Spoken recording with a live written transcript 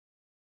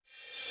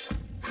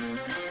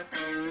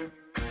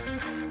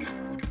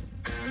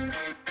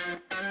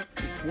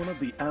It's one of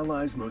the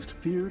Allies' most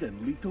feared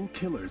and lethal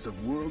killers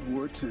of World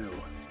War II.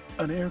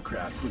 An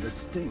aircraft with a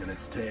sting in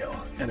its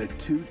tail and a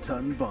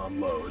 2-ton bomb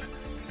load.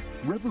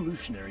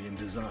 Revolutionary in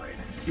design,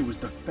 it was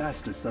the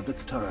fastest of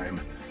its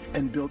time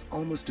and built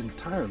almost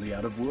entirely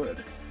out of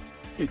wood.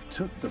 It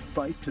took the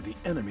fight to the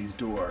enemy's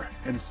door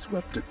and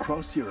swept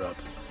across Europe.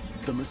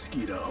 The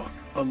Mosquito,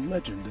 a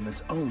legend in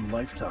its own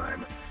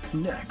lifetime.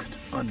 Next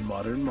on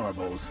Modern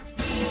Marvels.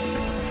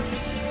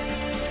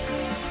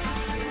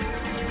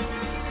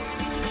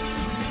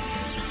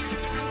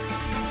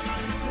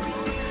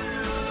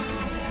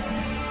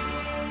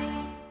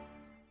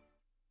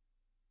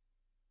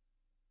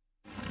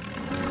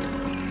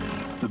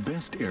 The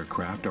best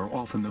aircraft are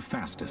often the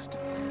fastest.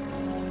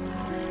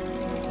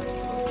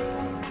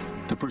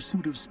 The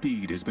pursuit of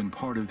speed has been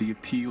part of the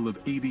appeal of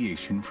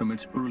aviation from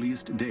its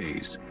earliest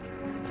days.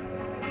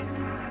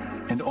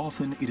 And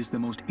often it is the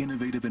most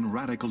innovative and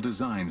radical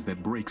designs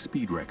that break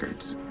speed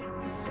records.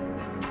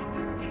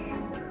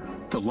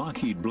 The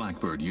Lockheed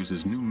Blackbird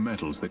uses new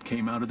metals that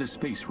came out of the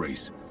space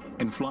race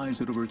and flies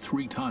at over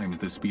 3 times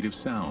the speed of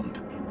sound.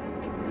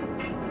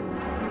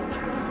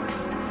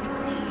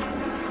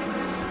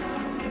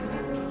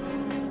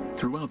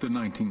 Throughout the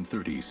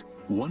 1930s,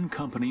 one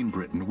company in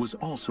Britain was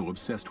also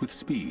obsessed with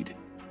speed,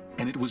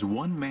 and it was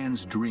one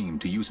man's dream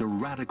to use a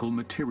radical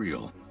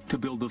material to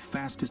build the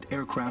fastest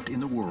aircraft in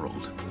the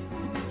world.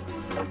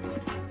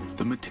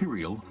 The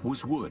material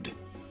was wood,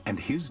 and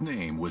his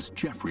name was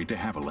Geoffrey de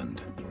Havilland.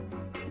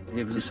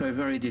 He was so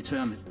very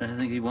determined.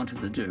 Anything he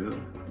wanted to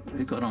do,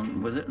 he got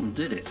on with it and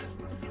did it.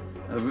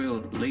 A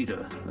real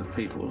leader of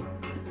people,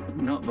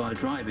 not by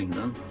driving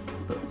them,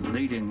 but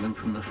leading them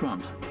from the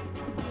front.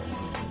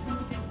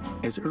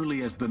 As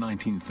early as the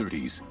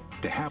 1930s,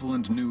 de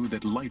Havilland knew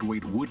that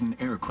lightweight wooden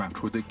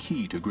aircraft were the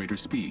key to greater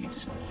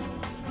speeds.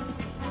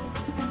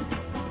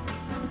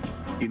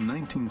 In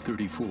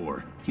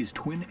 1934, his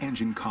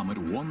twin-engine Comet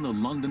won the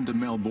London to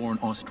Melbourne,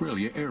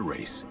 Australia air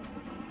race.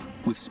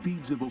 With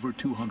speeds of over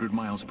 200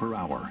 miles per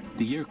hour,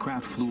 the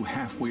aircraft flew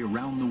halfway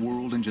around the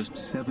world in just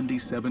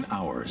 77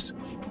 hours.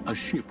 A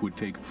ship would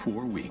take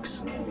 4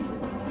 weeks.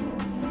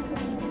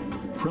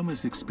 From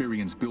his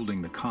experience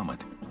building the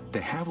Comet, de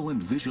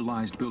Havilland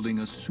visualized building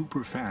a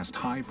super-fast,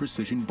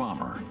 high-precision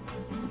bomber.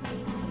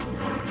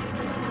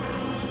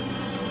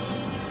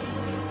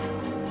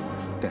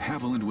 De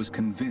Havilland was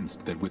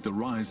convinced that with the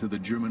rise of the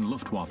German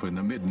Luftwaffe in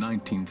the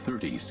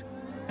mid-1930s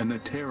and the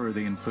terror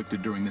they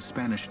inflicted during the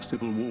Spanish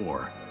Civil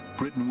War,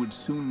 Britain would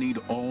soon need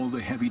all the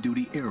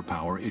heavy-duty air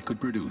power it could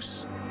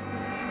produce.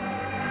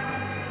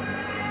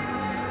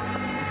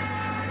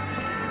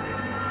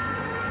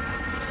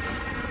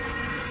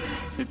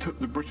 It took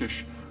the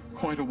British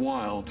quite a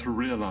while to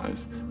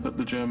realize that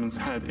the Germans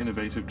had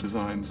innovative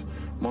designs,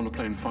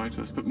 monoplane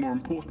fighters, but more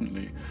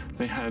importantly,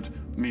 they had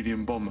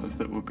medium bombers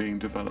that were being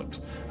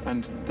developed,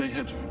 and they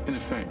had, in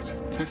effect,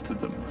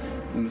 tested them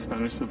in the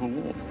Spanish Civil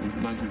War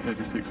from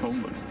 1936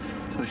 onwards.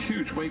 It's a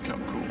huge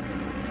wake-up call.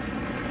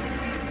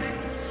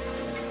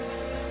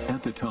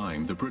 At the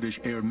time, the British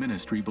Air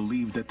Ministry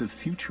believed that the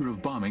future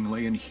of bombing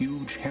lay in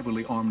huge,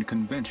 heavily armed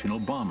conventional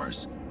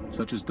bombers,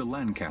 such as the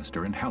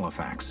Lancaster and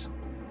Halifax.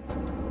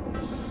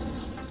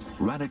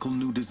 Radical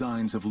new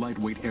designs of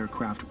lightweight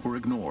aircraft were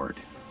ignored.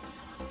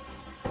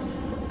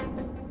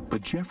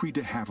 But Geoffrey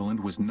de Havilland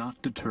was not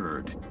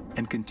deterred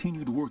and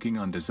continued working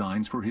on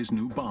designs for his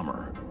new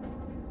bomber.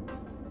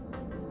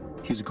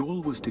 His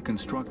goal was to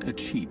construct a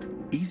cheap,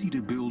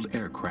 easy-to-build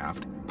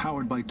aircraft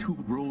powered by 2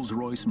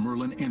 Rolls-Royce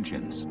Merlin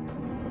engines.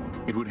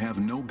 It would have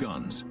no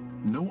guns,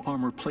 no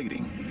armor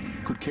plating,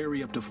 could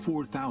carry up to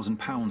 4,000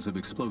 pounds of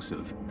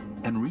explosive,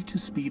 and reach a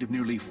speed of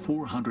nearly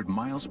 400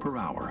 miles per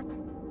hour,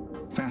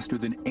 faster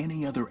than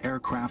any other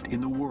aircraft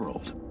in the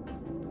world.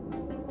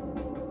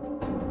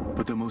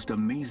 But the most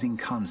amazing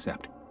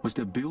concept was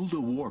to build a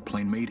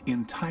warplane made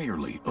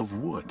entirely of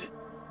wood.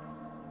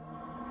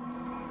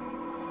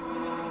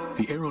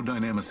 The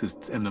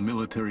aerodynamicists and the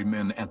military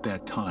men at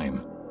that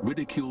time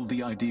ridiculed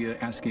the idea,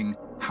 asking,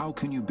 how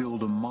can you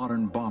build a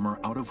modern bomber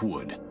out of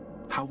wood?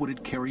 How would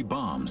it carry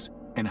bombs?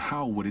 And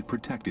how would it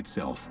protect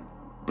itself?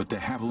 But de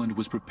Havilland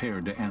was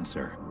prepared to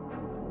answer.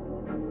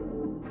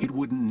 It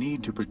wouldn't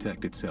need to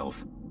protect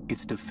itself.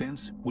 Its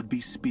defense would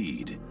be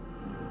speed.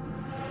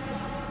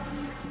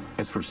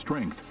 As for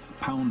strength,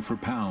 pound for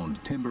pound,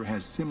 timber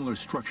has similar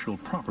structural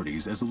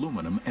properties as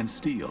aluminum and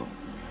steel.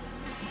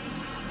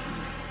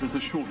 There's a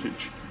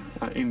shortage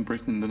in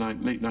Britain in the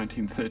late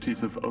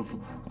 1930s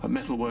of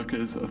metal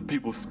workers, of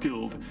people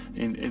skilled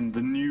in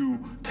the new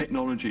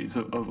technologies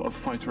of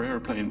fighter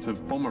airplanes,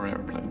 of bomber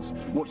airplanes.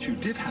 What you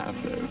did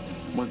have, though,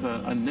 was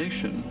a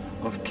nation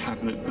of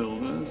cabinet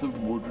builders, of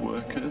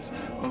woodworkers,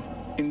 of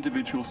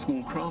individual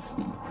small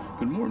craftsmen.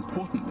 But more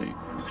importantly,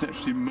 you can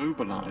actually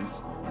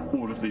mobilize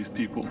all of these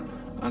people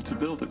to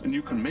build it, and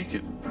you can make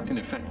it, in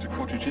effect, a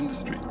cottage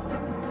industry.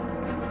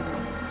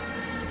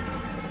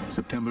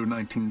 September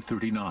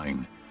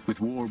 1939, with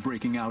war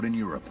breaking out in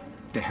Europe,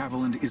 de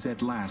Havilland is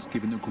at last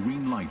given the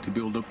green light to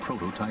build a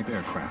prototype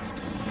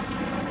aircraft.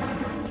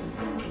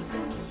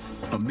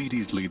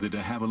 Immediately, the de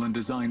Havilland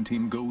design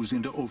team goes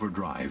into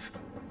overdrive.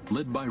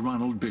 Led by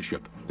Ronald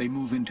Bishop, they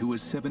move into a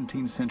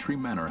 17th century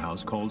manor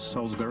house called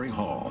Salisbury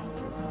Hall.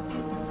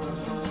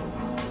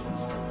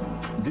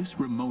 This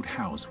remote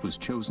house was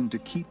chosen to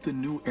keep the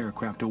new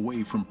aircraft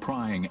away from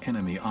prying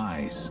enemy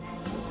eyes.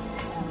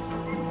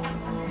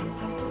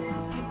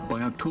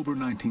 By October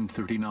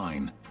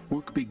 1939,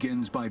 work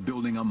begins by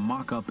building a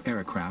mock-up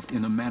aircraft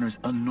in the manor's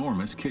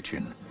enormous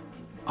kitchen.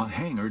 A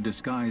hangar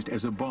disguised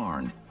as a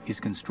barn is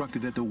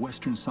constructed at the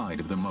western side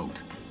of the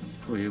moat.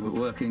 We were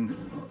working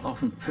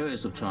often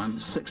periods of time,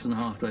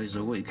 6.5 days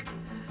a week,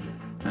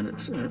 and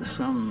at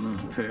some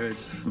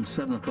periods from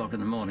 7 o'clock in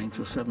the morning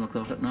till 7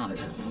 o'clock at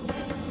night.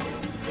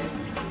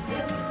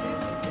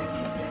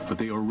 But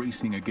they are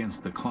racing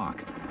against the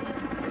clock.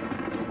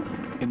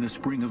 In the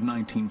spring of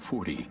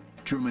 1940,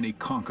 Germany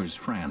conquers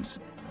France,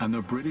 and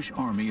the British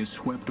Army is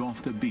swept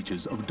off the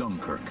beaches of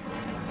Dunkirk.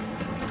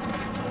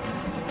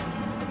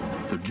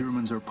 The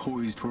Germans are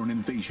poised for an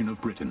invasion of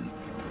Britain.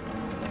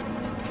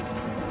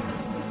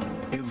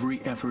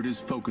 Every effort is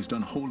focused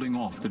on holding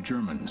off the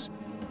Germans,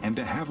 and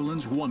de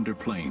Havilland's wonder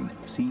plane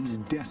seems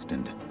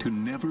destined to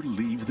never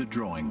leave the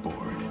drawing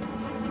board.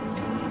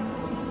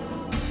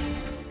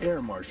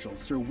 Air Marshal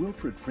Sir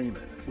Wilfrid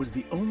Freeman was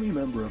the only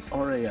member of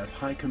RAF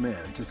High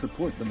Command to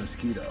support the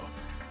Mosquito.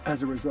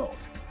 As a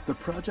result, the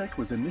project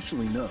was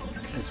initially known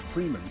as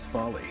Freeman's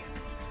Folly.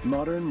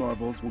 Modern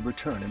marvels will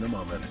return in a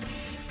moment.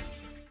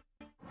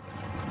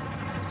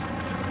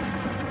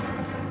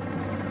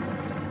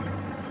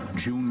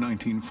 June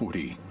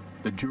 1940,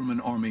 the German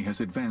army has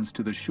advanced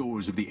to the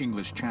shores of the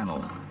English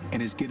Channel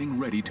and is getting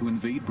ready to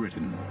invade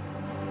Britain.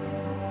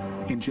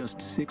 In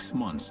just 6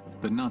 months,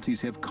 the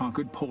Nazis have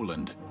conquered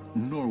Poland,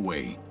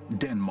 Norway,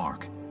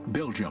 Denmark,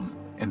 Belgium,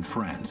 and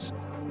France.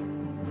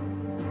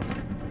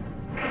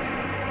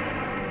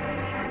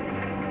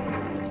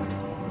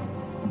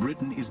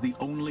 Britain is the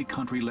only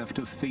country left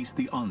to face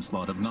the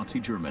onslaught of Nazi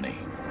Germany.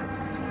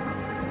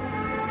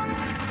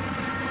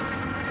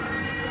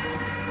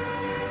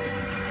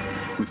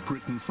 With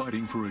Britain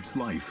fighting for its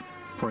life,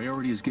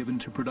 priority is given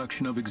to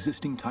production of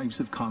existing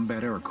types of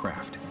combat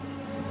aircraft.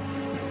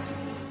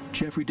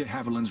 Geoffrey de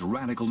Havilland's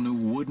radical new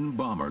wooden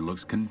bomber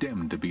looks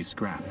condemned to be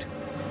scrapped.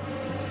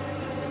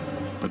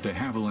 But de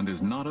Havilland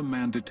is not a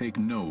man to take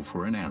no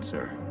for an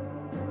answer.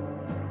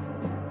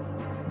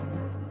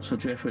 Sir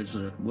Geoffrey's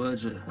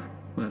words are,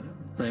 well,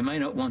 they may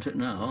not want it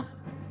now,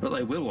 but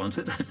they will want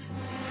it.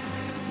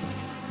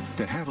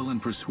 De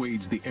Havilland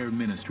persuades the Air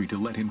Ministry to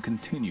let him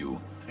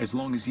continue as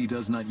long as he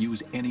does not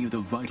use any of the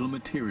vital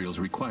materials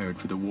required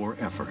for the war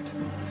effort.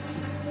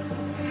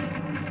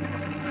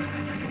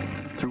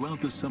 Throughout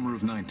the summer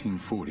of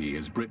 1940,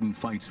 as Britain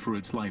fights for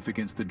its life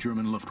against the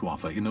German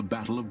Luftwaffe in the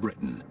Battle of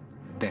Britain,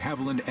 de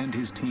Havilland and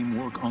his team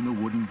work on the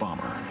wooden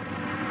bomber.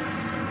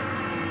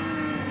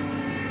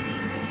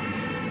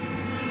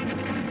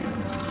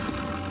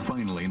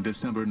 Finally, in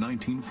December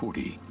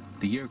 1940,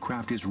 the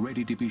aircraft is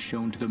ready to be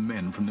shown to the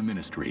men from the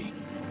ministry.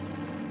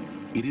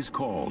 It is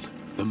called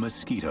the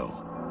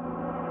Mosquito.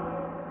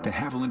 De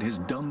Havilland has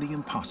done the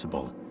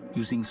impossible.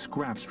 Using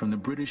scraps from the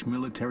British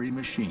military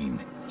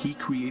machine, he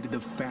created the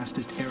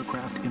fastest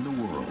aircraft in the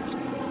world.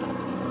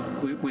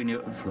 We knew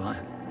it would fly.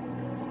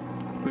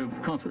 We were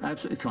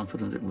absolutely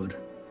confident it would.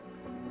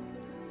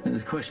 And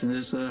the question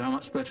is how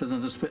much better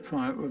than the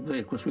Spitfire it would be.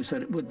 Of course, we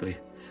said it would be.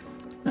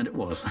 And it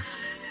was.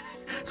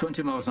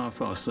 20 miles an hour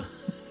faster.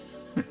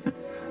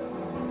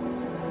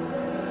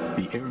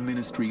 The Air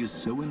Ministry is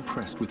so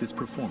impressed with its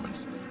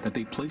performance that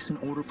they place an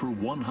order for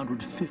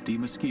 150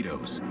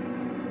 Mosquitoes.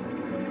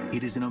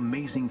 It is an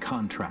amazing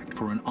contract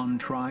for an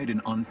untried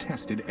and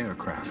untested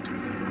aircraft.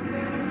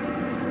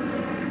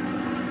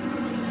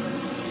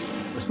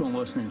 It's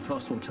almost an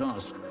impossible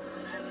task.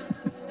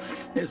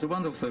 It's a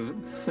wonderful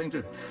thing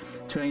to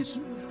change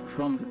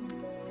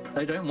from,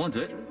 they don't want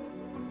it,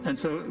 and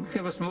so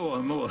give us more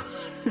and more.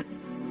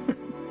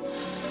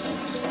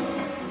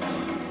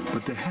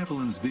 But de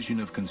Havilland's vision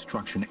of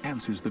construction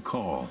answers the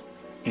call,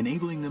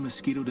 enabling the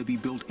Mosquito to be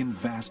built in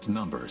vast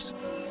numbers.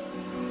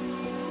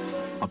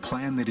 A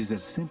plan that is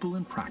as simple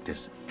in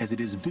practice as it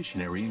is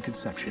visionary in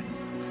conception.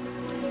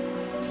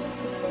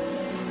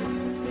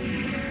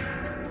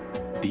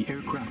 The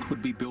aircraft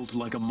would be built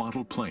like a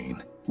model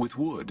plane, with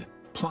wood,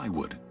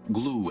 plywood,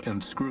 glue,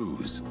 and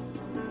screws.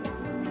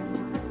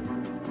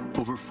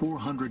 Over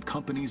 400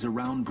 companies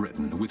around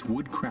Britain with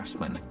wood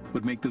craftsmen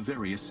would make the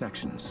various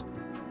sections.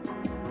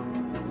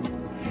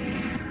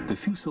 The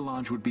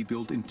fuselage would be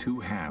built in 2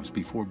 halves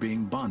before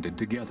being bonded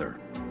together.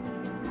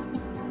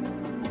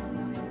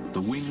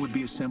 The wing would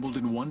be assembled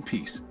in one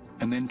piece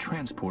and then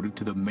transported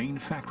to the main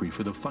factory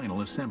for the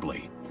final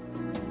assembly.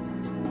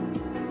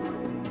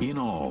 In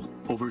all,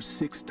 over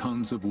 6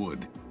 tons of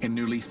wood and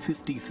nearly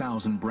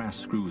 50,000 brass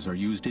screws are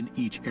used in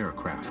each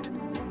aircraft.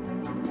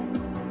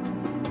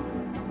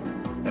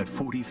 At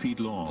 40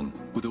 feet long,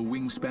 with a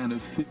wingspan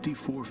of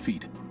 54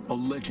 feet, a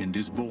legend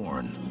is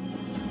born.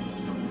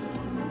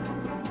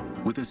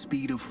 With a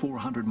speed of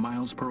 400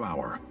 miles per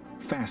hour,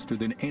 faster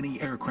than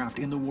any aircraft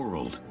in the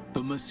world,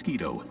 the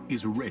Mosquito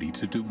is ready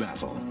to do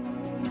battle.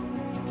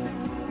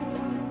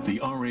 The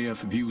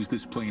RAF views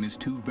this plane as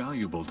too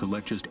valuable to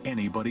let just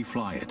anybody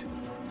fly it.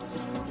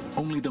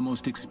 Only the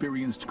most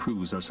experienced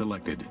crews are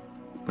selected.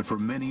 But for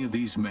many of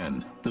these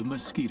men, the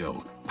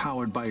Mosquito,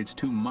 powered by its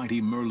two mighty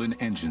Merlin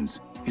engines,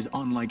 is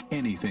unlike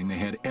anything they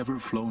had ever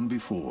flown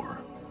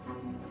before.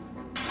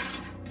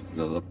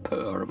 The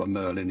purr of a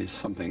Merlin is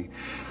something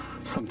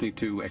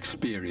to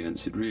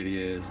experience. It really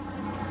is.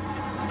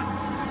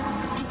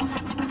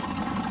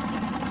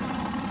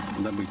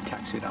 And then we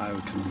taxied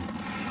out and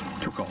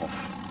took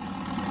off.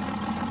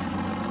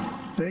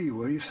 There you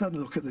were. You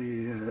suddenly look at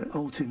the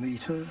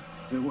altimeter.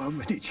 The 1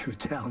 minute you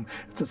were down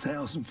at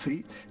 1,000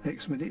 feet,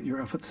 next minute you're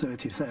up at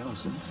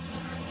 30,000.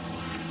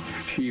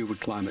 She would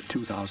climb at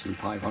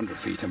 2,500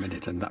 feet a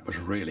minute, and that was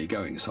really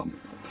going some.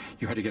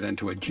 You had to get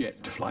into a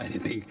jet to fly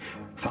anything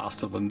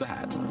faster than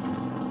that.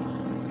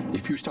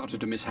 If you started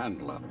to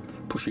mishandle her,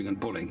 pushing and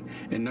pulling,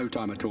 in no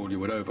time at all you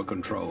would over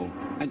control,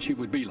 and she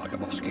would be like a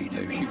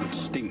mosquito. She would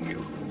sting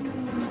you.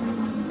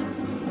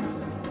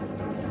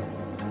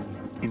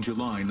 In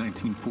July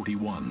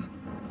 1941,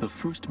 the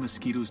first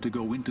Mosquitoes to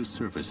go into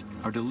service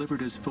are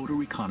delivered as photo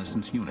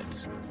reconnaissance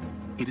units.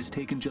 It has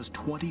taken just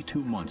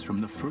 22 months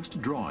from the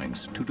first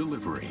drawings to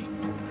delivery.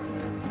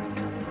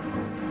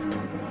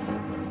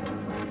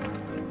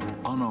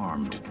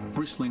 Unarmed,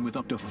 bristling with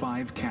up to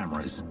 5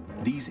 cameras,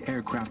 these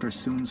aircraft are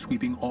soon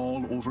sweeping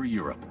all over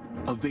Europe,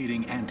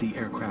 evading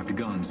anti-aircraft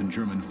guns and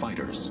German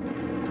fighters.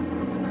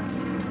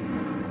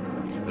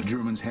 The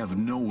Germans have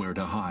nowhere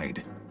to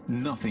hide.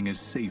 Nothing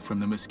is safe from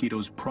the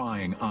Mosquito's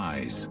prying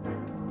eyes.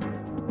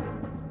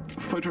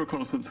 Photo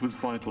reconnaissance was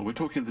vital. We're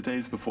talking the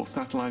days before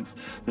satellites,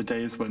 the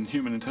days when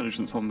human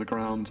intelligence on the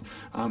ground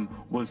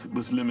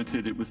was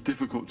limited. It was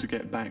difficult to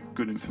get back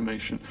good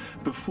information.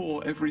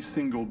 Before every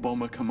single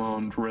bomber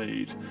command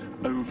raid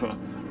over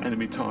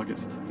enemy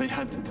targets, they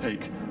had to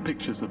take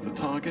pictures of the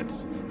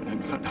targets, and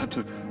in fact had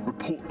to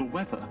report the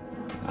weather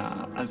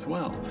as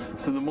well.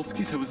 So the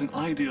Mosquito was an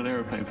ideal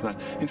aeroplane for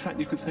that. In fact,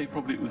 you could say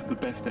probably it was the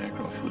best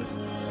aircraft for this.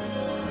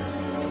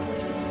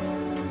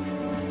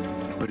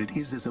 But it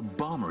is as a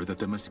bomber that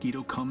the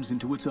Mosquito comes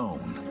into its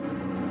own.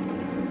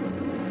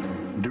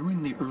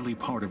 During the early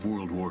part of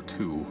World War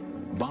II,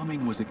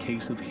 bombing was a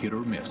case of hit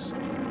or miss.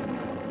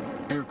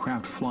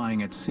 Aircraft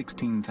flying at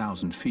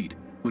 16,000 feet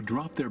would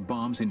drop their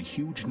bombs in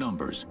huge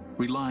numbers,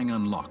 relying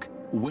on luck,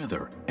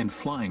 weather, and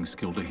flying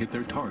skill to hit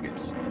their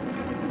targets.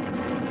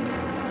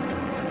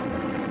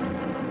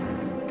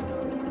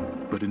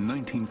 But in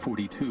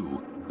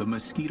 1942, the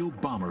Mosquito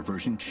bomber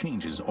version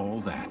changes all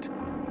that.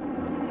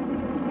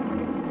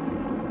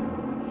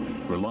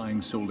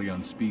 Relying solely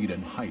on speed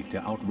and height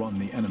to outrun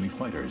the enemy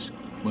fighters,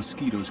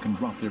 Mosquitoes can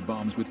drop their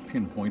bombs with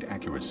pinpoint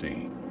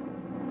accuracy.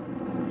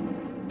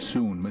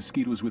 Soon,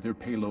 Mosquitoes with their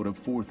payload of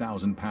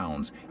 4,000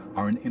 pounds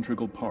are an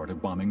integral part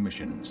of bombing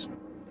missions.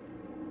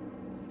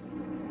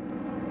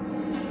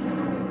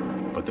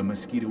 But the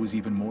Mosquito is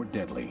even more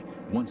deadly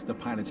once the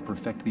pilots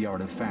perfect the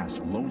art of fast,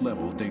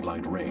 low-level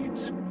daylight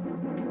raids.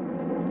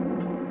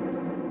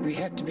 We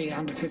had to be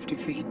under 50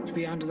 feet to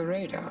be under the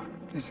radar.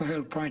 That's the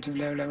whole point of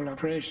low-level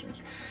operations,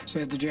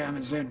 so the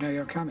Germans don't know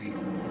you're coming.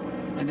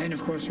 And then,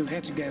 of course, you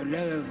had to go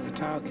low over the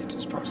target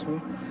as possible,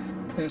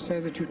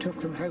 so that you took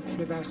them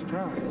hopefully by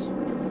surprise.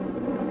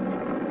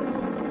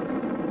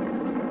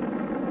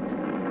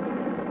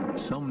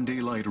 Some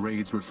daylight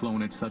raids were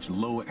flown at such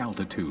low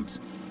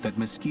altitudes that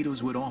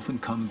Mosquitoes would often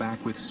come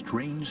back with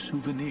strange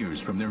souvenirs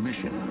from their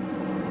mission.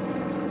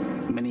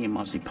 Many of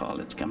Aussie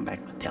pilots come back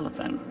with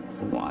telephone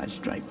wires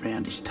draped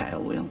round his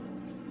tail wheel.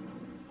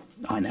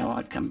 I know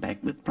I've come back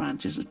with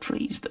branches of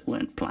trees that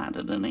weren't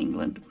planted in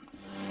England.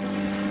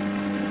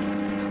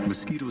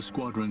 Mosquito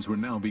squadrons were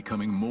now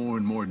becoming more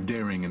and more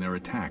daring in their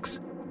attacks,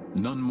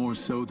 none more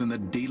so than the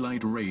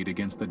daylight raid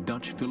against the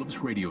Dutch Philips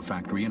radio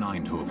factory in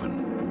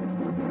Eindhoven.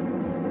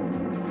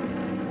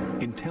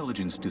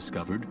 Intelligence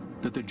discovered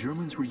that the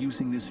Germans were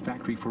using this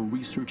factory for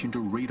research into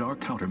radar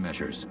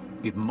countermeasures.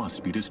 It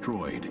must be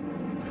destroyed.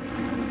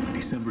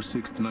 December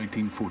 6,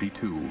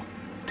 1942,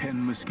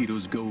 10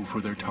 Mosquitoes go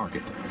for their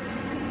target.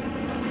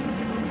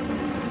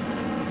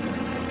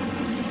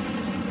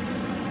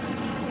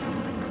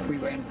 We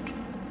went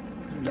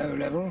low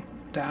level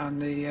down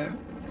the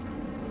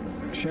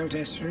Scheldt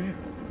estuary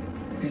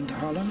into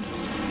Holland.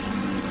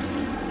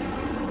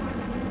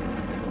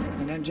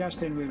 And then just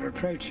then we were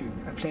approaching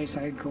a place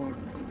I think called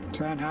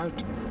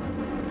Turnhout.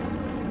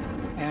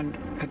 And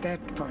at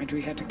that point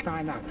we had to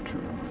climb up to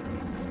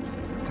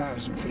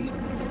 1,000 feet.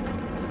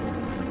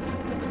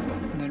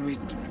 And then we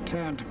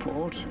turned to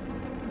port,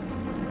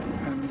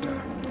 and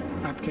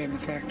up came the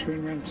factory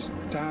and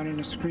went down in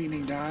a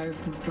screaming dive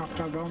and dropped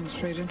our bombs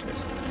straight into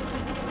it.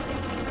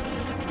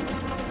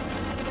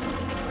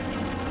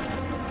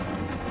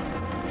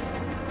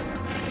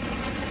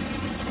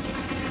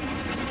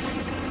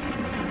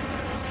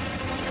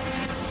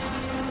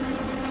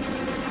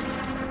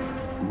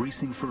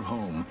 Racing for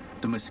home,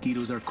 the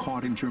Mosquitoes are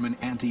caught in German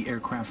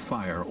anti-aircraft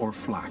fire or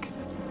flak.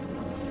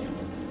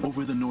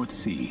 Over the North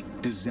Sea,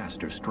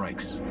 disaster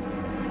strikes.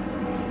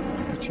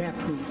 The chap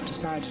who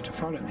decided to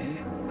follow me,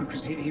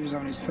 because he was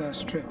on his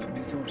first trip and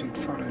he thought he'd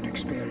follow an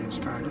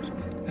experienced pilot,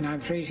 and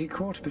I'm afraid he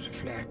caught a bit of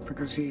flack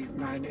because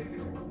my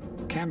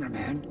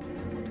cameraman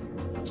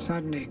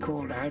suddenly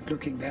called out,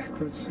 looking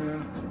backwards,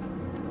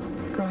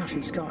 God,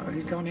 he's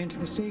gone into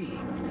the sea.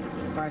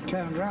 I've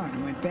turned round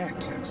and went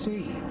back to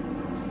sea.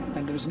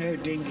 And there was no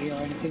dinghy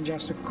or anything,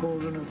 just a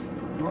cauldron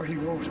of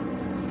boiling water.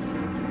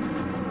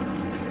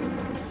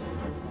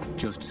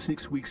 Just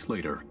 6 weeks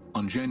later,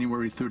 on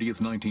January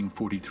 30th,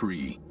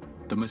 1943,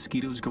 the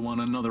Mosquitoes go on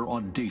another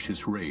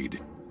audacious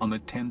raid on the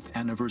 10th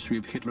anniversary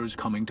of Hitler's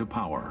coming to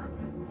power.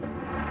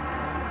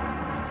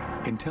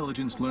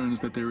 Intelligence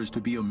learns that there is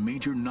to be a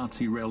major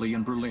Nazi rally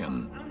in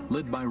Berlin,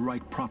 led by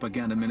Reich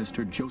propaganda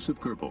minister Joseph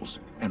Goebbels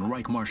and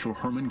Reich Marshal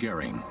Hermann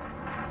Goering.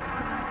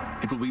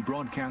 It will be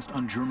broadcast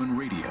on German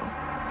radio.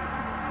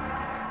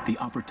 The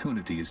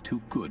opportunity is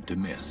too good to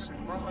miss.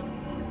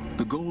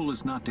 The goal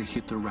is not to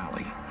hit the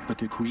rally, but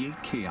to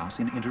create chaos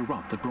and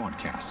interrupt the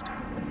broadcast.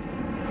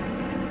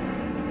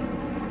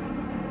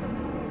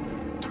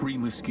 3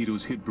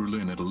 Mosquitoes hit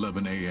Berlin at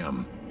 11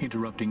 a.m.,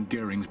 interrupting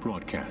Goering's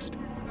broadcast.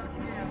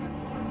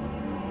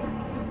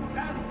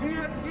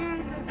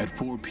 At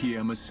 4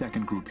 p.m., a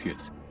second group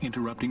hits,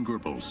 interrupting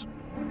Goebbels.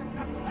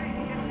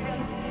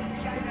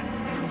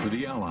 For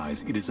the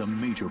Allies, it is a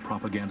major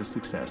propaganda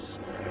success.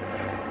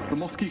 The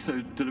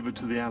Mosquito delivered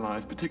to the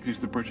Allies, particularly to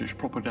the British,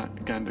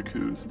 propaganda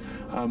coups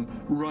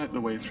right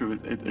the way through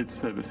its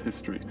service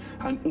history,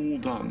 and all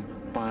done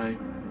by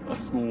a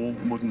small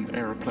wooden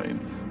aeroplane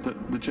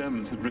that the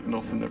Germans had written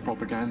off in their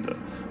propaganda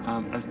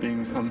as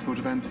being some sort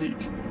of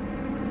antique.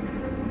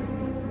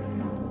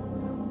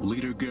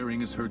 Later,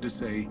 Goering is heard to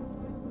say,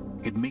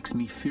 "It makes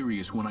me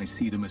furious when I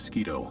see the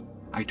Mosquito.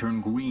 I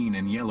turn green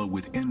and yellow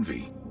with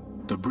envy.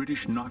 The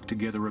British knocked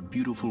together a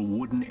beautiful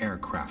wooden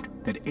aircraft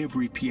that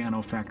every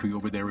piano factory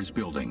over there is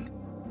building.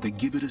 They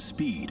give it a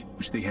speed,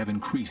 which they have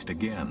increased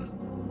again."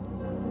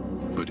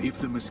 But if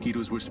the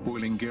Mosquitoes were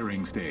spoiling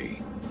Goering's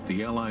day,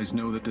 the Allies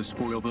know that to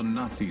spoil the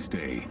Nazis'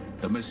 day,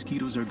 the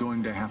Mosquitoes are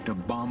going to have to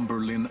bomb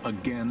Berlin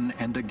again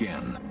and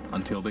again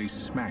until they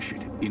smash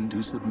it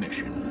into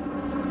submission.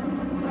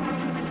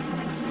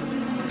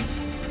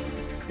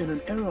 In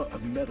an era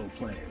of metal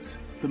planes,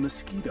 the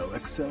Mosquito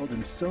excelled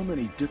in so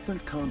many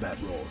different combat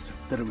roles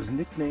that it was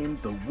nicknamed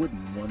the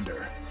Wooden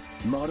Wonder.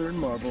 Modern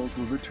marvels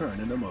will return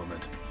in a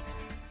moment.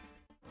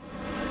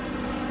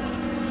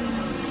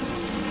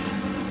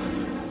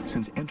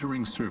 Since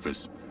entering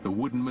service, the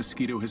Wooden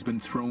Mosquito has been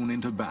thrown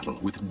into battle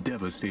with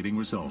devastating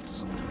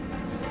results.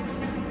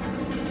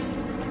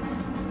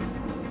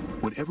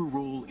 Whatever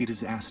role it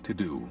is asked to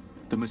do,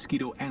 the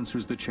Mosquito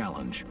answers the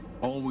challenge,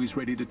 always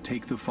ready to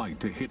take the fight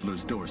to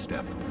Hitler's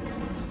doorstep.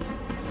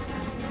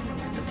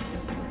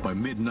 By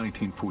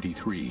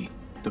mid-1943,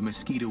 the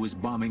Mosquito is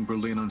bombing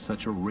Berlin on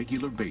such a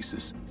regular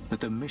basis that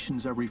the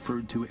missions are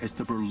referred to as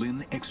the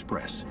Berlin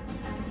Express.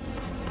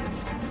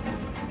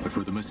 But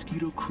for the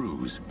Mosquito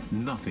crews,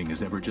 nothing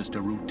is ever just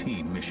a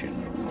routine mission.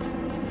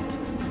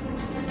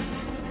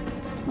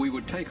 We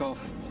would take off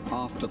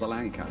after the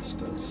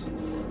Lancasters,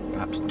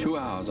 perhaps 2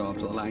 hours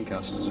after the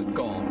Lancasters had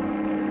gone.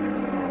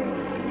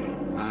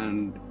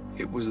 And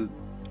it was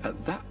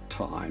at that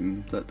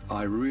time that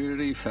I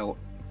really felt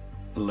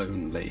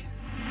lonely.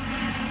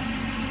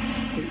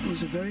 It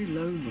was a very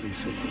lonely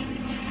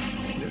feeling.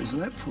 It was at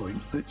that point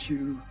that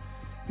you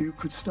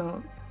could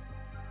start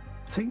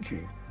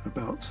thinking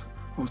about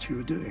what you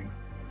were doing.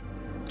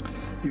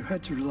 You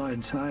had to rely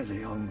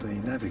entirely on the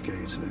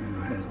navigator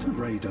who had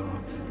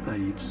radar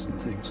aids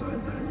and things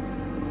like that.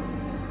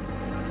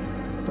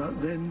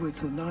 But then with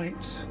the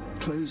night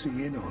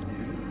closing in on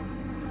you,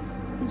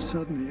 you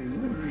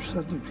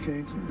suddenly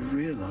became to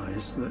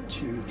realize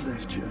that you'd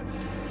left your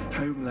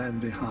homeland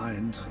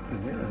behind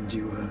and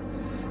you were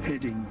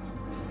heading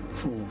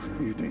for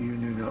you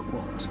knew not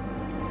what.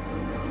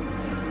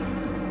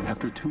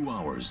 After 2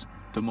 hours,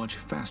 the much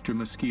faster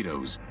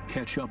Mosquitoes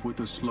catch up with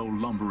the slow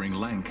lumbering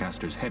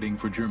Lancasters heading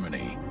for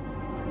Germany.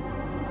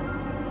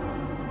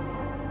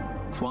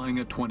 Flying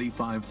at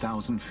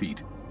 25,000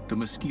 feet, the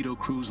Mosquito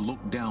crews look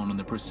down on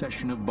the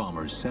procession of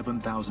bombers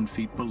 7,000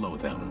 feet below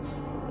them.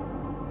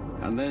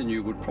 And then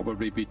you would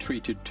probably be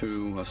treated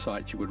to a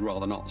sight you would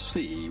rather not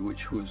see,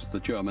 which was the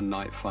German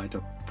night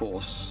fighter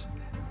force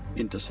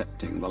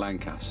intercepting the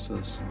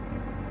Lancasters.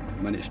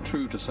 I mean, it's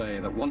true to say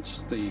that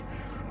once the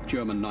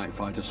German night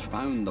fighters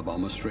found the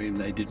bomber stream,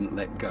 they didn't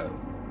let go.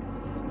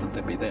 But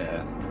they'd be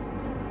there,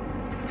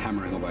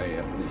 hammering away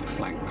at the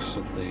flanks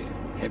of the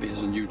heavies,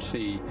 and you'd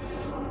see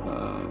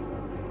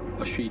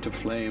a sheet of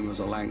flame as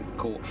a Lanc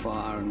caught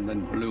fire and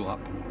then blew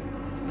up.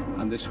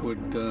 And this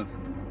would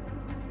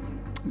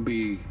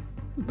be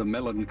the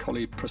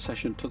melancholy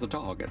procession to the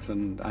target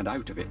and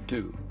out of it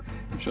too.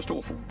 It's just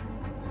awful.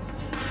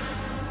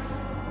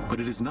 But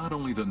it is not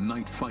only the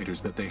night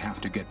fighters that they have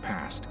to get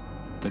past.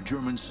 The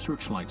German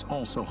searchlights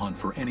also hunt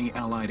for any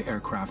Allied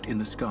aircraft in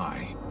the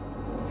sky.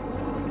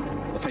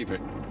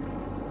 favourite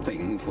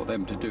thing for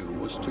them to do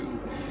was to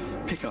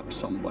pick up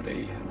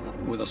somebody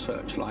with a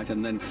searchlight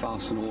and then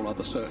fasten all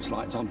other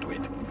searchlights onto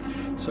it.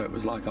 So it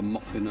was like a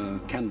moth in a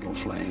candle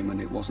flame,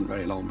 and it wasn't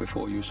very long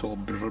before you saw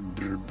brr,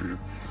 brr, brr,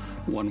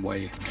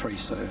 one-way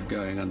tracer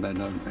going, and then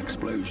an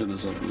explosion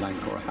as a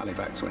Lanc or a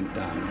Halifax went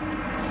down.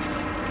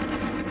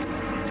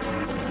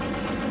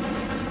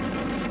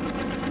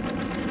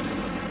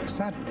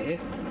 Suddenly,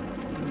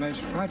 the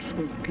most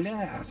frightful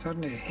glare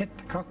suddenly hit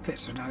the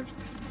cockpit, and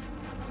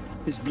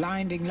this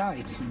blinding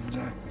light,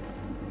 and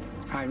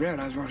I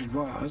realised what it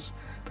was,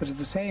 but at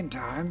the same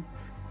time,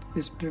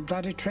 this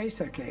bloody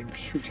tracer came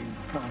shooting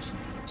past.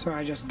 So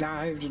I just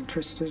dived and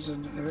twisted,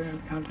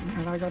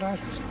 and I got out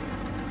of it.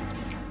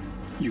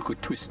 You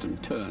could twist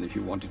and turn if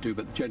you wanted to,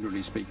 but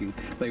generally speaking,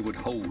 they would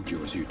hold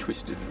you as you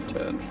twisted and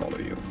turned, follow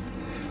you.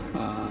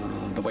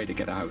 The way to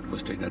get out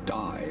was in a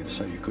dive,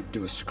 so you could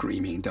do a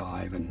screaming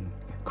dive and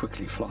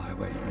quickly fly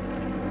away.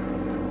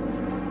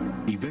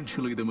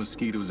 Eventually, the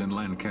Mosquitoes and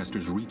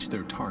Lancasters reach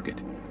their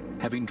target.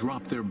 Having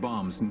dropped their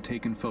bombs and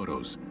taken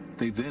photos,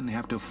 they then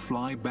have to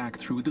fly back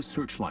through the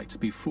searchlights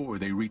before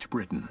they reach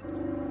Britain.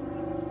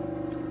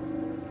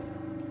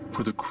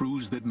 For the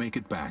crews that make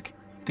it back,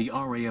 the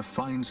RAF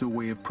finds a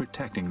way of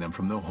protecting them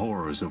from the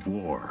horrors of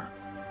war.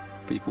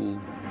 People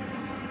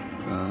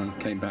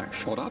came back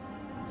shot up,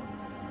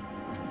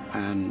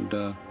 and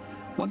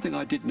one thing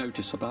I did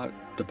notice about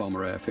the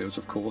bomber airfields,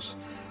 of course,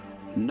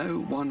 no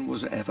one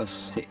was ever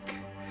sick.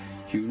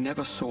 You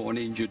never saw an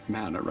injured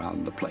man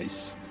around the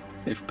place.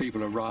 If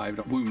people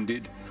arrived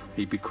wounded,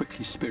 he'd be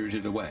quickly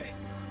spirited away.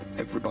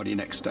 Everybody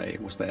next day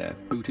was there,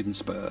 booted and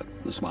spurred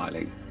and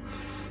smiling.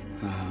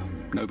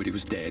 Nobody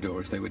was dead,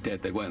 or if they were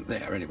dead, they weren't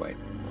there anyway.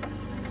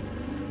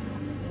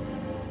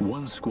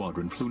 One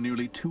squadron flew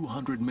nearly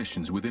 200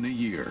 missions within a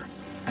year,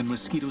 and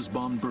Mosquitoes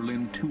bombed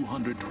Berlin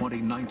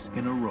 220 nights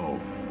in a row.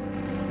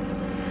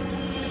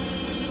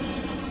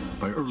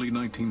 By early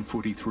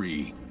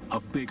 1943, a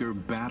bigger,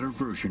 badder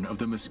version of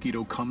the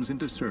Mosquito comes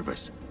into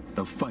service,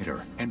 the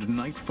fighter and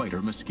night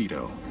fighter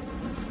Mosquito.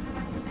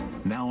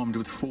 Now armed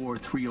with 4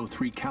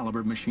 .303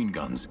 caliber machine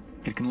guns,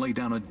 it can lay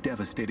down a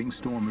devastating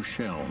storm of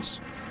shells.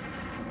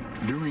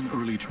 During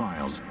early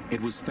trials,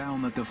 it was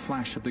found that the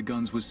flash of the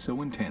guns was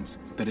so intense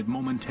that it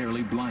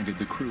momentarily blinded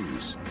the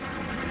crews.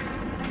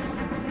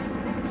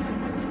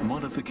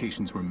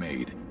 Modifications were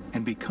made,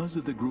 and because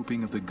of the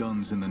grouping of the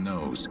guns in the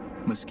nose,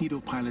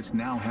 Mosquito pilots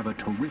now have a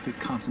terrific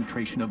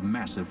concentration of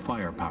massive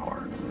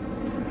firepower.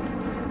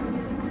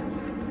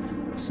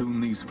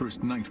 Soon these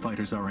first night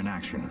fighters are in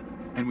action,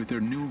 and with their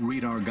new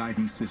radar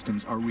guidance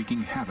systems are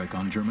wreaking havoc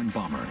on German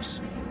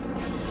bombers.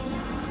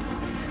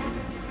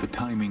 The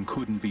timing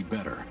couldn't be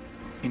better.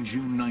 In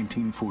June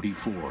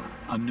 1944,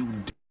 a new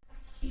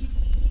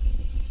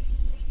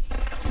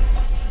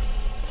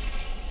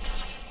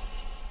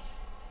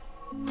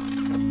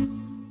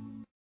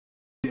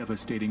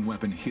devastating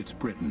weapon hits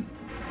Britain.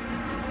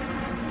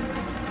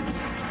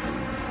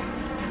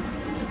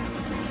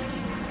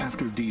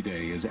 After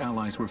D-Day, as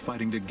Allies were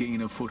fighting to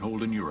gain a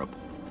foothold in Europe,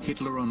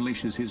 Hitler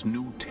unleashes his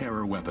new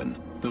terror weapon,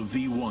 the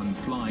V-1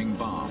 flying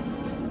bomb.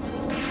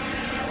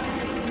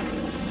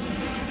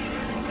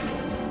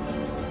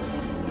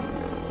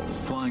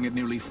 Flying at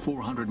nearly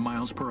 400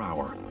 miles per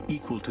hour,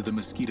 equal to the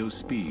Mosquito's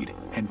speed,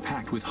 and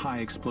packed with high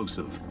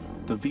explosive,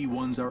 the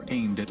V-1s are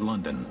aimed at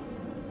London.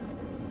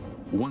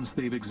 Once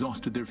they've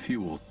exhausted their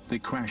fuel, they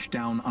crash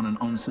down on an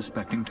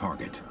unsuspecting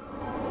target.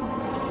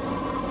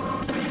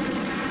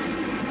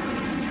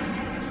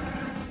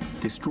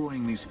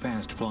 Destroying these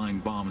fast-flying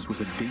bombs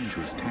was a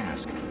dangerous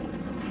task.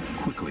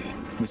 Quickly,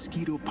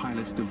 Mosquito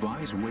pilots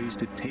devised ways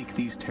to take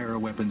these terror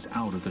weapons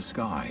out of the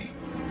sky.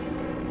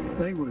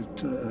 They would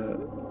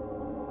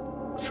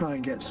try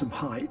and get some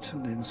height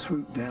and then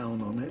swoop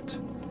down on it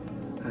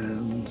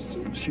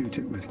and shoot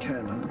it with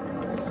cannon.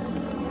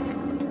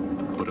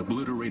 But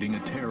obliterating a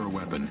terror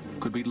weapon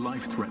could be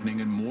life-threatening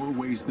in more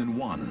ways than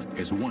one,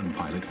 as one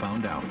pilot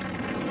found out.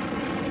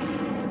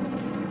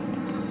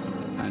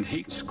 And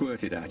he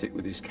squirted at it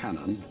with his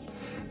cannon,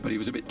 but he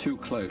was a bit too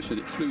close and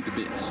it flew to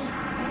bits.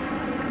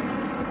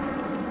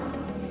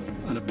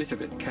 And a bit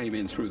of it came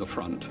in through the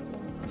front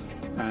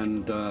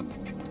and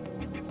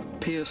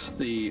pierced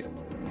the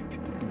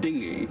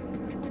dinghy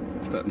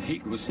that he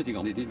was sitting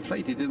on. It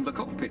inflated in the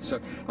cockpit, so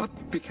up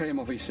became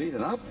off his seat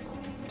and up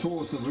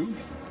towards the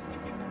roof.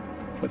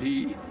 But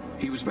he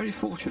was very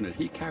fortunate.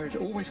 He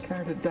always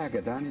carried a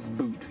dagger down his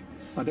boot.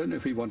 I don't know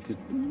if he wanted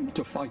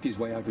to fight his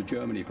way out of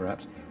Germany,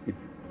 perhaps. He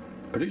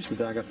produced the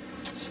dagger,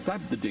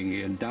 stabbed the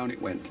dinghy, and down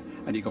it went,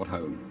 and he got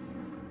home.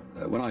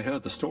 When I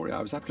heard the story,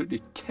 I was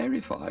absolutely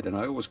terrified, and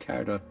I always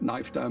carried a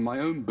knife down my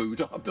own boot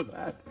after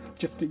that,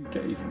 just in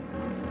case.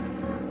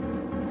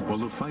 While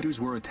the fighters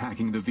were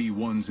attacking the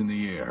V-1s in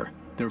the air,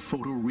 their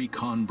photo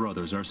recon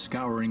brothers are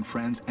scouring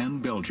France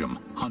and Belgium,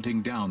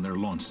 hunting down their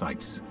launch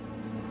sites.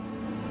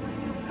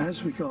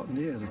 As we got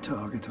near the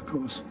target, of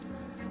course,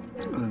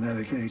 the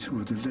navigator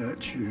would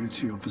alert you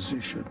to your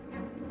position.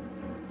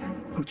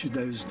 Put your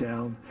nose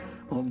down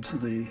onto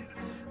the,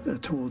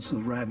 towards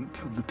the ramp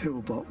and the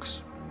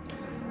pillbox,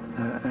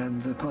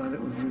 and the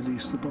pilot would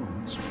release the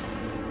bombs.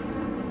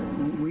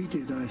 We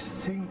did, I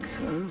think,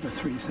 over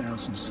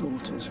 3,000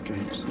 sorties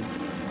against them,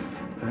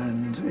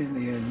 and in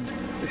the end,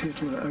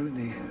 Hitler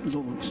only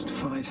launched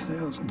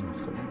 5,000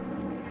 of them.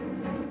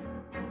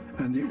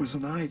 And it was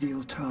an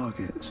ideal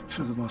target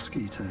for the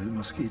Mosquito. The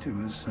Mosquito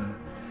was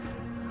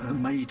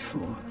made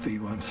for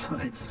V1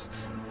 sites.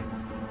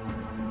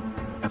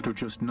 After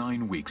just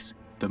 9 weeks,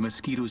 the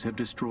Mosquitoes have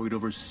destroyed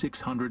over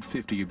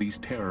 650 of these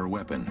terror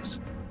weapons.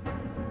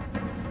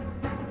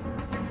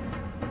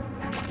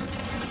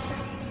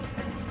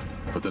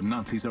 But the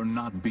Nazis are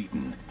not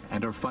beaten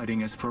and are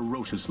fighting as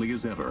ferociously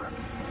as ever.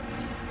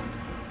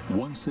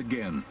 Once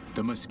again,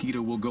 the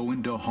Mosquito will go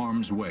into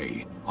harm's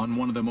way on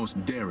one of the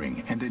most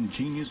daring and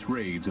ingenious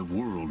raids of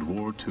World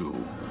War II.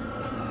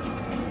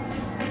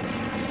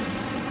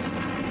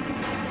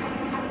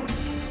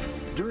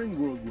 During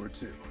World War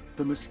II,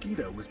 the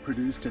Mosquito was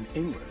produced in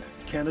England,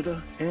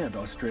 Canada, and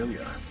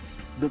Australia.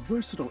 The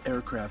versatile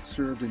aircraft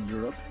served in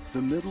Europe,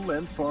 the Middle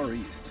and Far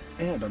East,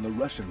 and on the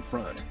Russian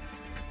front.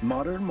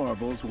 Modern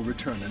marvels will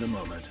return in a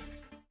moment.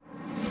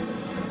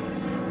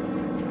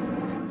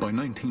 By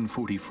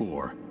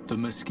 1944, the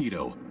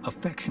Mosquito,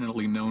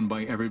 affectionately known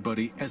by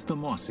everybody as the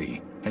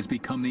Mossy, has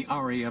become the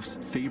RAF's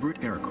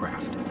favorite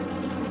aircraft.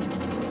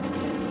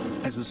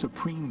 As a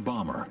supreme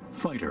bomber,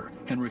 fighter,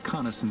 and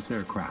reconnaissance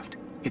aircraft,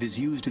 it is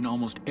used in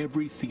almost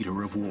every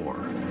theater of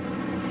war.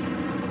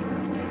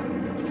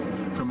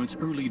 From its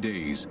early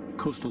days,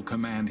 Coastal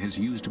Command has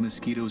used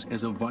Mosquitoes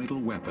as a vital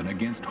weapon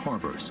against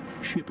harbors,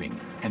 shipping,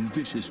 and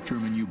vicious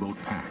German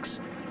U-boat packs.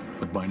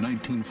 But by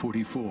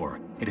 1944,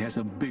 it has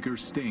a bigger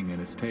sting in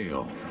its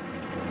tail.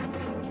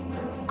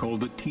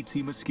 Called the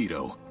Tsetse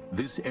Mosquito,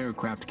 this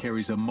aircraft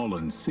carries a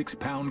Mullins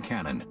 6-pound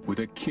cannon with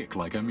a kick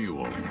like a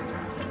mule.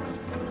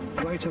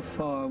 Rate of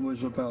fire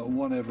was about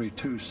 1 every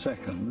 2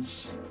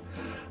 seconds.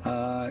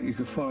 You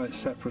could fire it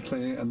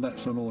separately, and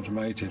that's an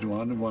automated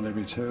one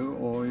every 2,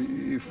 or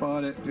you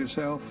fired it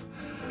yourself,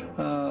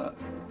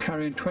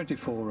 carrying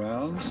 24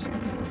 rounds.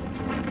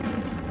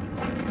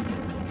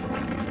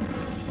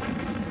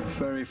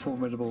 Very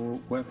formidable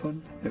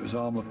weapon. It was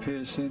armor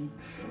piercing.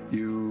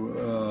 You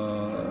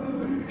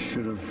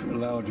should have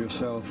allowed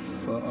yourself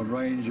a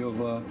range of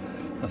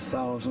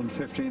 1,000,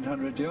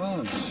 1,500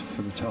 yards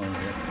for the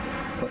target,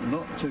 but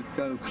not to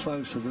go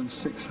closer than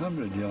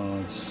 600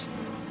 yards.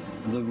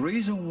 The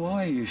reason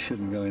why you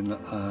shouldn't go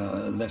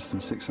in less than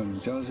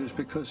 600 yards is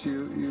because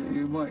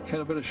you might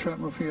get a bit of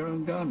shrapnel for your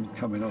own gun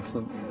coming off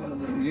the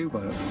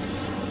U-boat.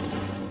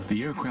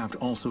 The aircraft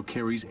also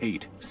carries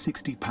 8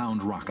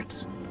 60-pound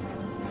rockets.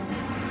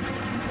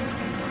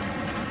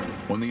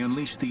 When they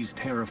unleash these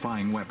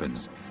terrifying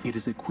weapons, it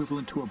is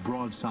equivalent to a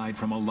broadside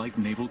from a light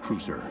naval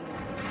cruiser.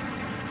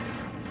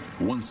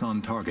 Once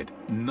on target,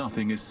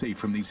 nothing is safe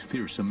from these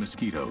fearsome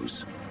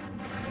Mosquitoes.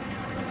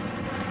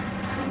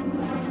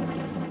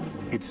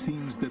 It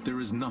seems that there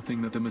is nothing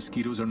that the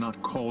Mosquitoes are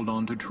not called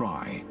on to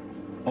try.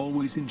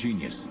 Always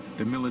ingenious,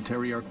 the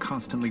military are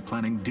constantly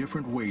planning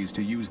different ways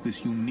to use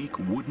this unique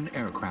wooden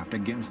aircraft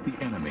against the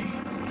enemy.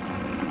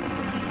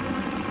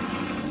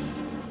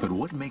 But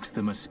what makes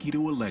the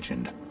Mosquito a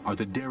legend are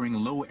the daring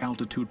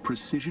low-altitude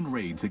precision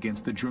raids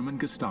against the German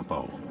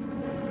Gestapo.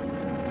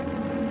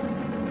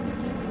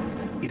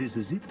 It is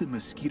as if the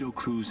Mosquito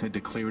crews had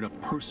declared a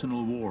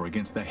personal war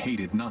against the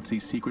hated Nazi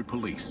secret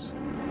police.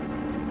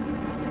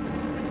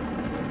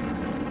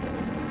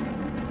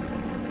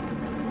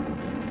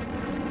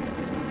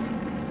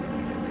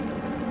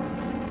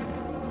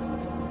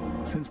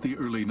 Since the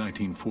early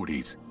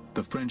 1940s,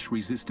 the French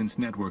resistance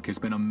network has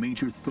been a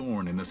major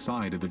thorn in the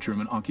side of the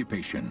German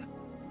occupation.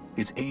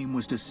 Its aim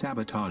was to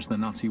sabotage the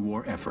Nazi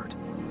war effort.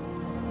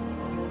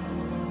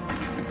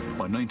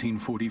 By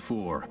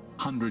 1944,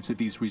 hundreds of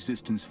these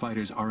resistance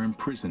fighters are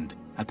imprisoned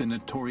at the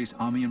notorious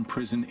Amiens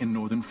prison in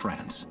northern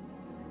France.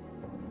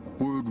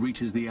 Word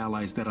reaches the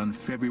Allies that on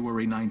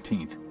February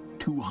 19th,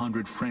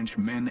 200 French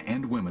men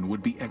and women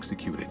would be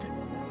executed.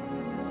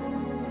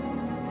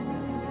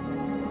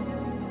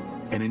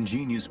 An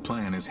ingenious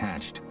plan is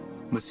hatched.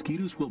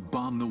 Mosquitoes will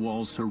bomb the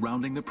walls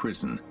surrounding the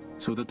prison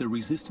so that the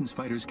resistance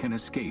fighters can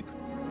escape.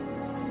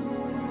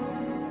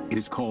 It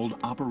is called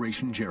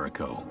Operation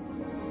Jericho.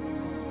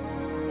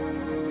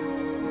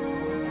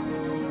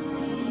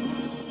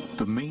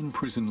 The main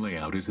prison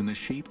layout is in the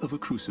shape of a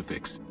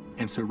crucifix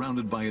and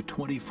surrounded by a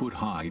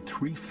 20-foot-high,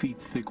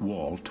 3-feet-thick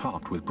wall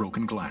topped with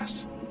broken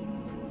glass.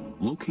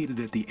 Located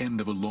at the end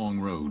of a long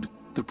road,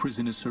 the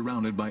prison is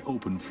surrounded by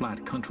open,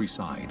 flat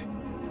countryside.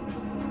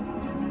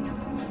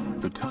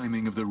 The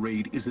timing of the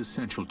raid is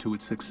essential to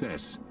its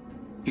success.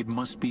 It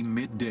must be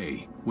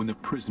midday when the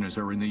prisoners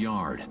are in the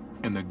yard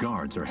and the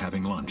guards are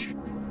having lunch.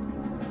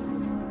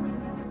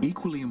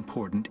 Equally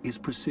important is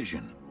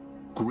precision.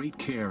 Great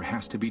care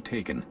has to be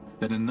taken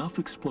that enough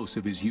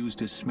explosive is used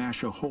to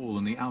smash a hole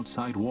in the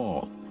outside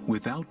wall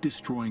without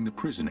destroying the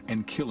prison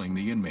and killing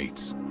the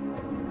inmates.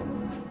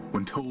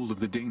 When told of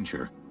the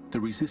danger,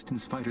 the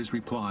resistance fighters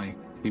reply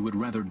they would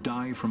rather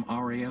die from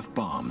RAF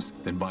bombs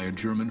than by a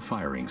German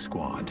firing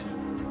squad.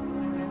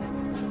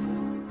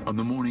 On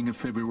the morning of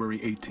February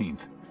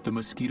 18th, the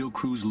Mosquito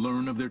crews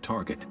learn of their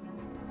target.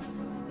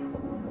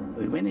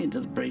 We went into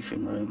the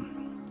briefing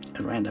room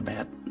around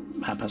about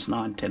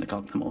 9:30, 10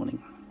 o'clock in the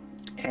morning.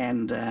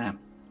 And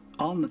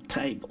on the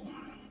table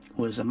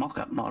was a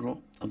mock-up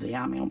model of the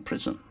Amiens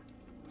prison.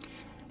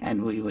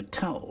 And we were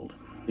told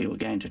we were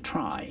going to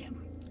try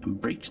and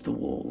breach the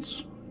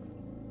walls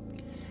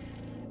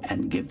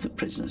and give the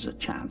prisoners a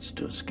chance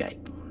to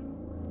escape.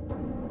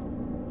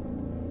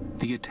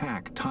 The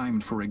attack,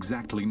 timed for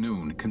exactly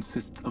noon,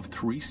 consists of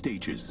 3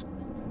 stages.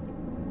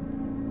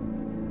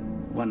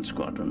 One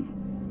squadron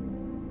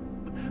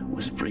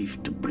was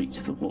briefed to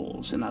breach the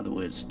walls, in other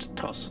words, to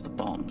toss the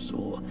bombs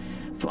or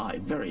fly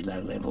very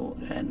low level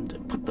and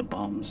put the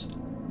bombs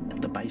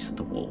at the base of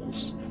the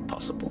walls, if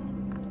possible.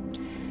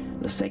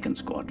 The second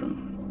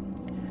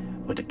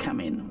squadron were to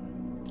come in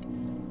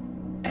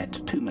at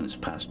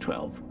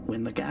 12:02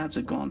 when the guards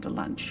had gone to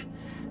lunch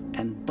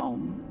and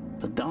bomb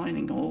the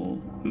dining hall,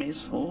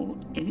 mess hall,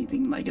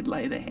 anything they could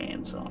lay their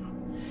hands on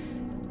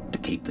to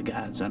keep the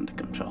guards under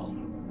control.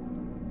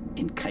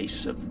 In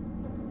case of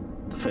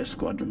the first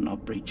squadron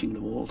not breaching the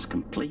walls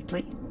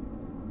completely,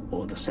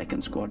 or the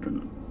second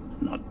squadron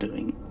not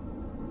doing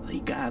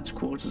the guards'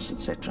 quarters,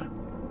 etc.,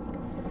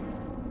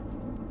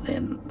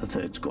 then the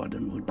third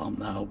squadron would bomb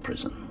the whole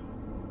prison.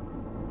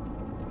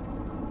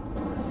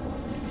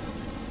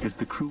 As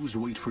the crews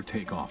wait for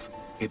takeoff,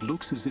 it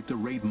looks as if the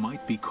raid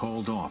might be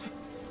called off.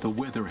 The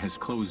weather has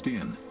closed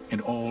in, and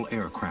all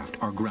aircraft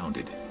are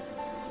grounded.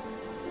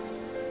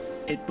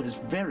 It was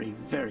very,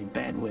 very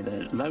bad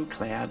weather, low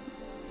cloud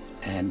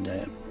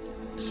and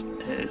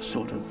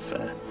sort of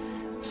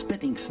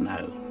spitting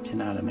snow, do you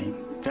know what I mean?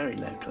 Very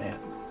low cloud.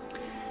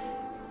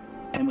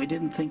 And we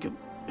didn't think it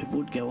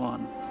would go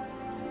on.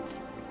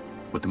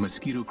 What the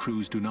Mosquito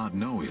crews do not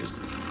know is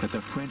that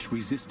the French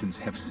resistance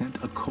have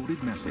sent a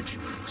coded message: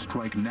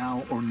 strike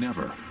now or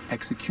never,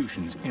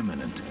 execution's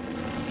imminent.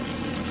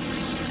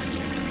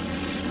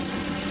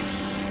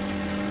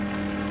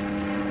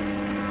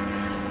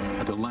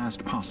 At the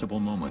last possible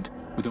moment,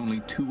 with only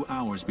 2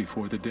 hours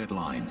before the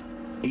deadline,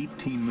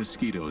 18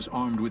 Mosquitoes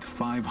armed with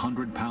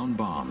 500-pound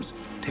bombs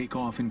take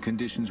off in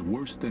conditions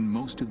worse than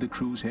most of the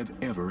crews have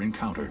ever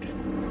encountered.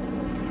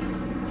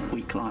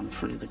 We climbed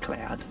through the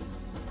cloud,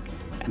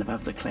 and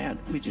above the cloud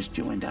we just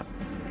joined up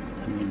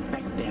and went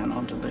back down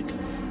onto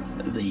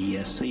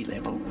the sea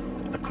level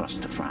across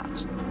to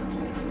France.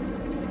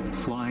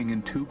 Flying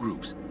in 2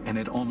 groups and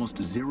at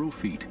almost 0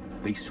 feet,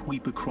 they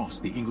sweep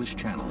across the English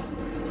Channel.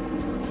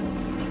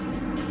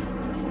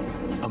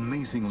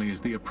 Amazingly,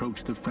 as they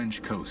approach the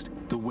French coast,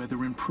 the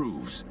weather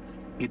improves.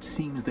 It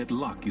seems that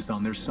luck is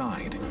on their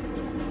side.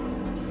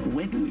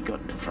 When we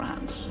got to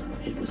France,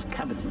 it was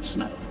covered in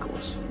snow, of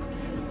course,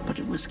 but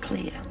it was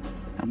clear.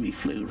 And we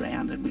flew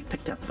round and we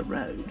picked up the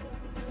road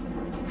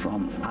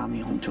from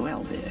Amiens to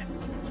Albert.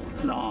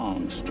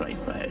 Long, straight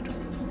road.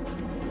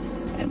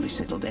 And we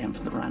settled down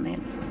for the run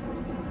in.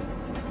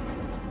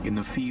 In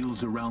the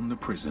fields around the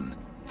prison,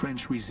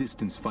 French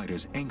resistance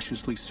fighters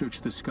anxiously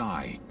search the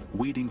sky,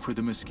 waiting for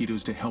the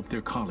Mosquitoes to help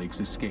their colleagues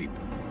escape.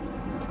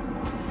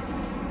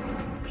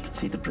 We could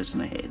see the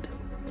prison ahead.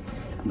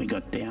 And we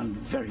got down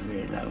very,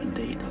 very low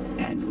indeed.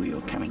 And we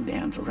were coming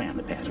down to around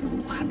about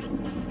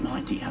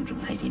 190,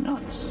 180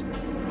 knots.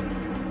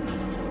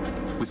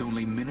 With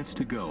only minutes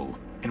to go,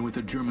 and with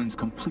the Germans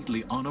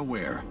completely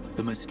unaware,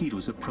 the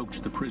Mosquitoes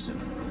approached the prison.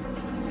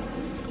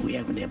 We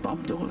opened our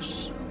bomb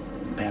doors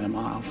about a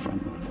mile from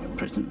the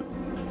prison,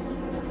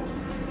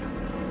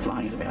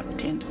 flying at about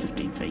 10 to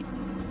 15 feet.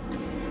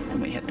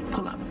 And we had to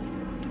pull up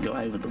to go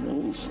over the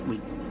walls. We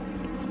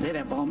let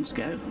our bombs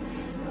go,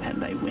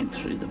 and they went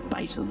through the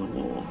base of the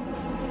wall.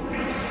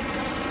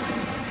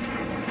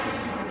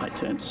 I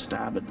turned to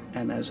starboard,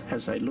 and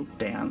as I looked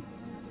down,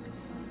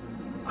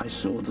 I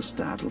saw the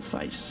startled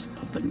face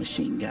of the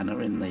machine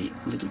gunner in the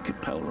little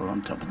cupola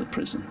on top of the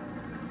prison.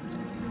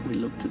 We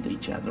looked at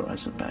each other, I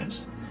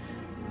suppose,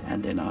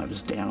 and then I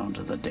was down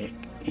onto the deck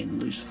in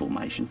loose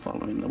formation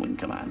following the wing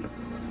commander.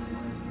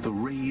 The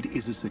raid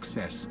is a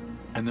success,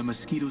 and the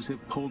Mosquitoes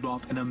have pulled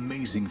off an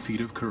amazing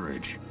feat of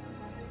courage.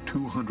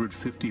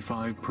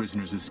 255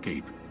 prisoners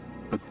escape,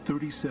 but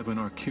 37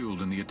 are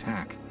killed in the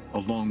attack,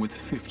 along with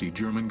 50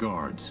 German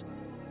guards.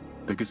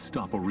 The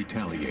Gestapo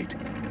retaliate.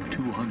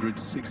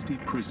 260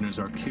 prisoners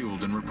are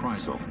killed in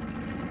reprisal.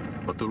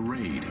 But the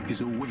raid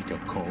is a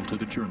wake-up call to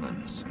the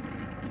Germans.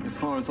 As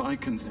far as I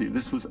can see,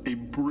 this was a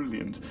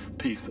brilliant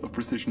piece of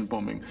precision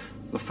bombing.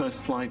 The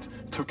first flight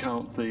took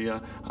out the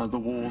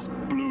walls,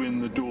 blew in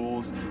the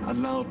doors,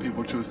 allowed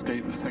people to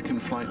escape. The second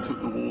flight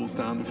took the walls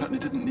down. In fact, they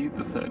didn't need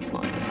the third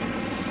flight.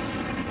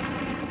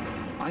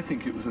 I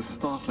think it was a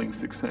startling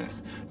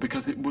success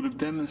because it would have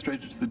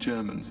demonstrated to the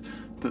Germans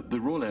that the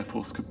Royal Air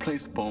Force could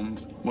place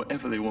bombs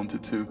wherever they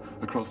wanted to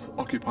across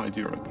occupied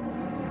Europe.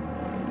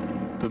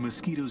 The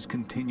Mosquitoes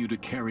continue to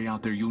carry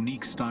out their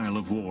unique style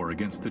of war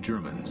against the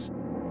Germans.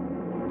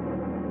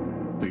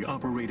 They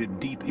operated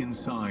deep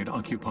inside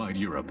occupied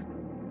Europe.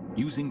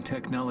 Using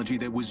technology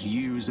that was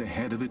years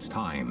ahead of its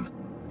time,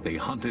 they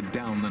hunted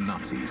down the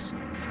Nazis.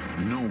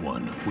 No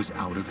one was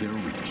out of their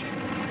reach.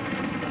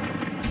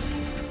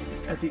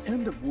 At the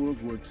end of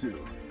World War II,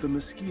 the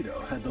Mosquito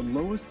had the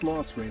lowest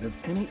loss rate of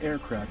any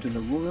aircraft in the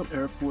Royal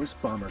Air Force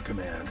Bomber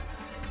Command.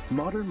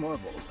 Modern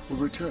marvels will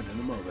return in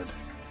a moment.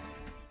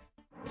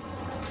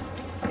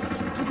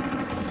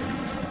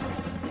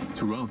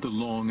 Throughout the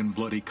long and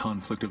bloody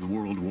conflict of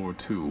World War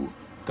II,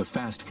 the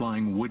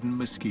fast-flying wooden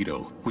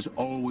Mosquito was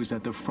always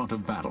at the front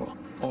of battle,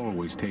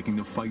 always taking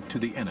the fight to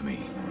the enemy.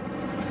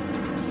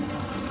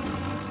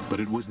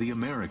 But it was the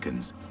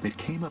Americans that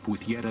came up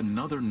with yet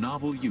another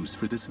novel use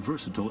for this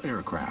versatile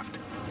aircraft.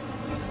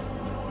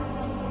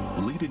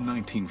 Late in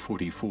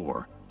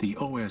 1944, the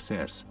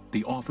OSS,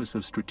 the Office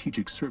of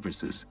Strategic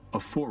Services, a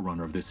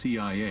forerunner of the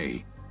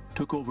CIA,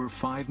 took over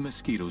 5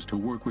 Mosquitoes to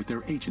work with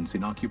their agents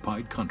in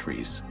occupied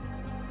countries.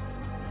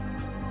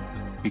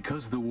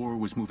 Because the war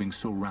was moving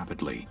so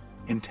rapidly,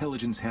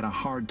 intelligence had a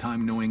hard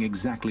time knowing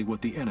exactly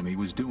what the enemy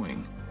was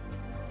doing.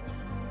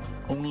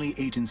 Only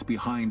agents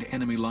behind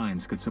enemy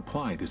lines could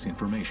supply this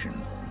information.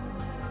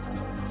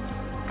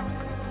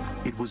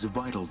 It was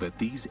vital that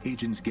these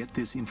agents get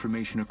this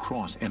information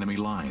across enemy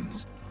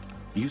lines.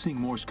 Using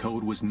Morse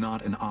code was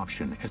not an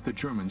option, as the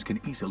Germans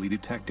can easily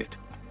detect it.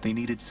 They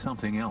needed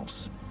something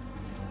else.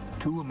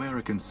 2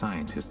 American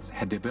scientists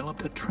had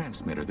developed a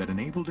transmitter that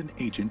enabled an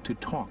agent to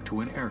talk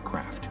to an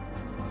aircraft.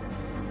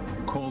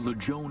 Called the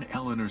Joan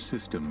Eleanor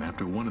system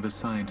after one of the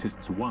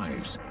scientists'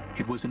 wives,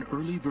 it was an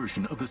early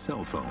version of the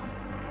cell phone.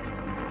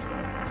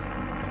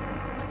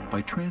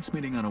 By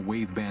transmitting on a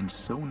waveband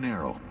so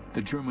narrow,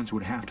 the Germans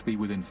would have to be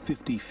within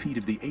 50 feet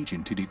of the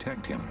agent to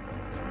detect him.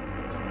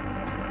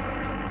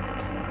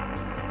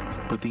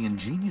 But the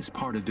ingenious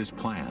part of this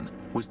plan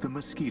was the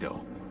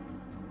Mosquito.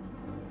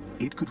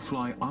 It could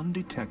fly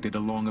undetected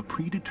along a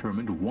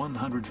predetermined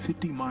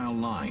 150-mile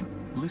line,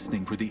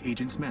 listening for the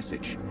agent's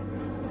message.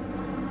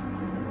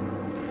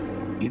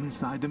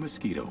 Inside the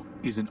Mosquito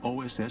is an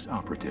OSS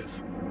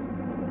operative.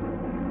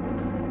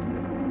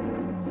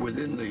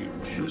 Within the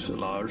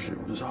fuselage,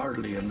 it was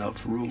hardly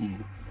enough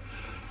room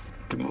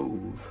to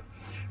move,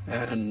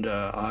 and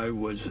I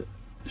was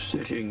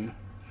sitting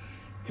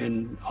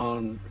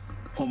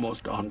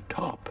almost on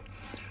top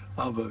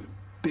of a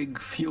big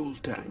fuel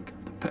tank.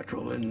 The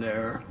petrol in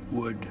there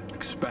would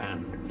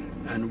expand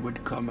and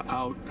would come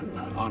out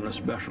on a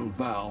special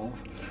valve,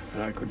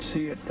 and I could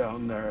see it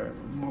down there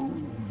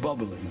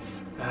bubbling,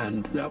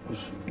 and that was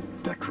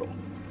petrol.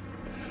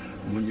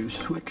 When you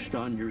switched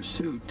on your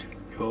suit,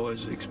 you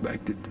always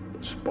expected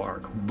a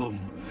spark, boom.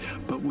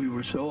 But we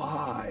were so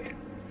high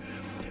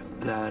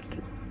that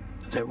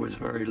there was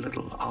very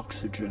little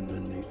oxygen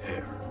in the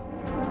air.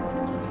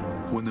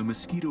 When the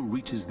Mosquito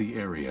reaches the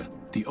area,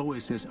 the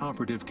OSS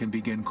operative can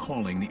begin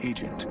calling the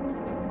agent.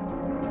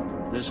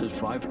 This is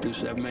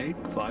 5278,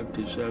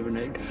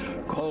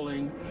 5278,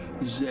 calling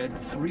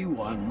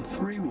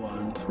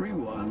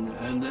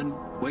Z313131, and then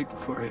wait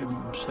for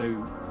him to say,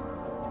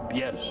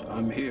 yes,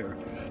 I'm here,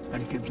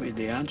 and give me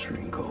the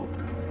answering code.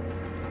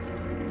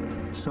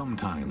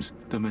 Sometimes,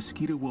 the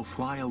Mosquito will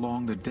fly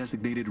along the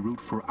designated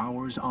route for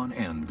hours on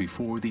end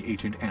before the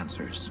agent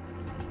answers.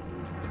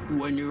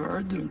 When you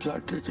heard them,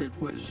 it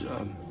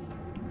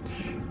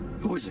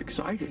was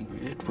exciting.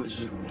 It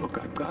was, look,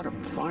 I've got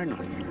him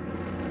finally.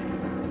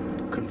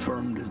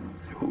 Confirmed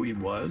who he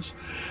was,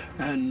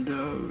 and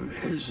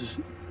his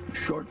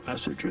short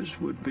messages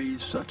would be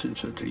such and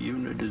such a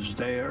unit is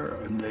there,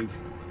 and they're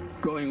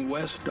going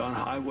west on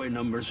highway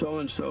number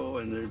so-and-so,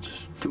 and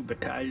it's 2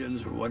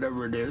 battalions or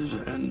whatever it is,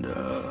 and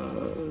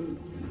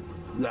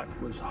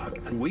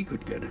and we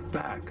could get it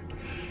back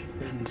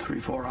in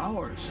 3-4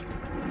 hours.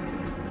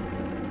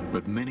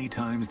 But many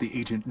times the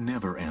agent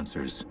never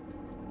answers.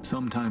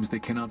 Sometimes they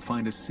cannot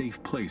find a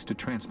safe place to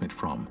transmit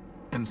from,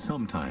 and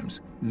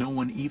sometimes no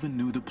one even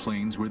knew the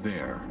planes were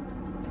there.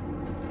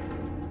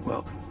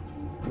 Well,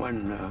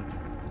 when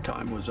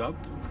time was up,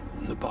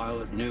 the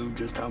pilot knew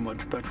just how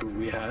much petrol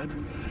we had,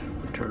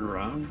 we'd turn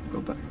around,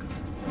 go back.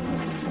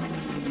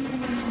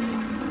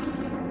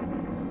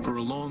 For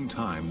a long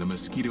time, the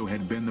Mosquito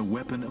had been the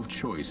weapon of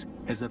choice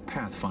as a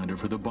pathfinder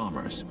for the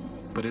bombers.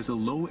 But as a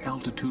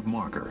low-altitude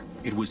marker,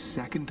 it was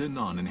second to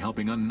none in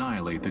helping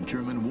annihilate the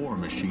German war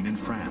machine in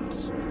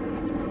France.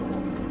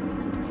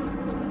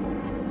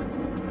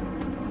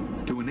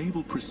 To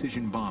enable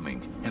precision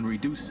bombing and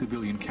reduce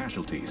civilian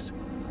casualties,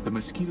 the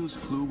Mosquitoes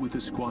flew with the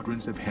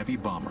squadrons of heavy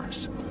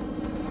bombers.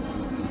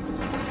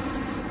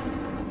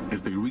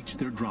 As they reached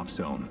their drop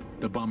zone,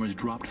 the bombers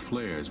dropped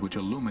flares which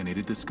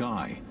illuminated the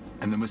sky,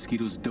 and the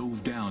Mosquitoes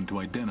dove down to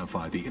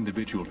identify the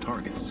individual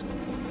targets.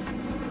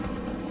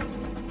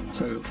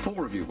 So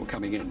 4 of you were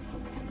coming in,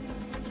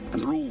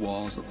 and the rule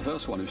was that the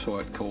first one who saw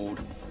it called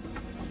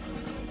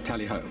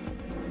tally-ho,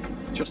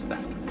 just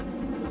that.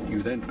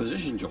 You then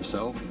positioned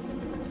yourself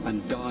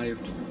and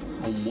dived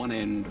on one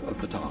end of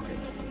the target.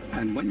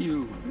 And when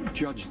you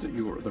judged that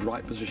you were at the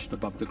right position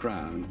above the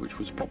ground, which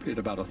was probably at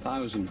about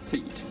 1,000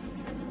 feet,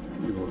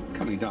 you were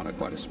coming down at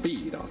quite a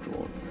speed after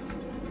all,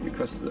 you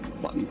pressed the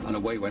button and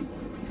away went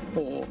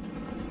 4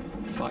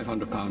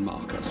 500-pound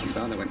markers, and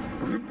down they went,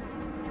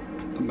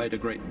 and made a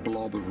great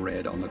blob of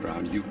red on the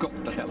ground. You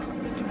got the hell out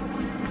of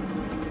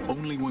it.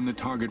 Only when the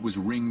target was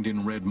ringed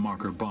in red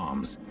marker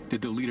bombs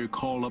did the leader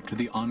call up to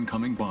the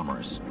oncoming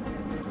bombers.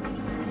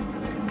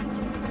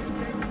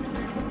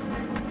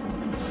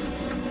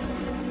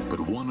 But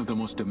one of the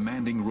most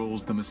demanding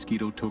roles the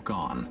Mosquito took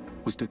on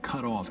was to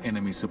cut off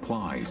enemy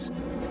supplies.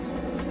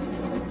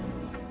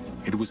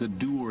 It was a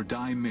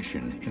do-or-die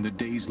mission in the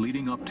days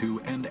leading up to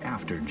and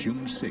after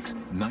June 6,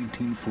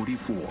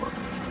 1944,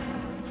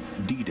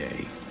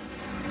 D-Day.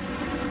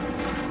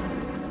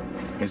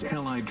 As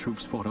Allied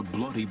troops fought a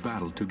bloody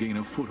battle to gain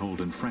a foothold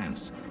in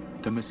France,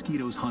 the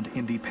Mosquitoes hunt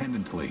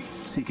independently,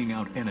 seeking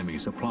out enemy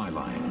supply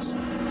lines.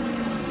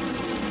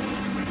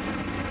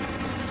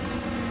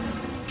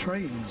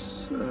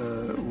 Trains,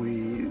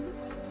 we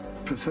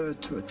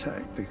preferred to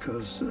attack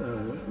because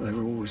they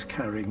were always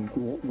carrying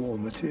war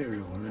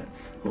material in it,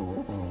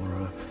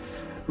 or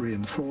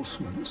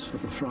reinforcements for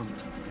the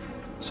front.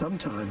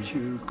 Sometimes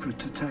you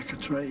could attack a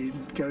train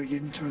going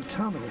into a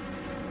tunnel,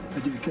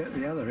 and you'd get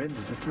the other end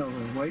of the tunnel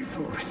and wait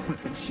for it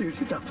and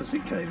shoot it up as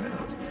it came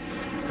out.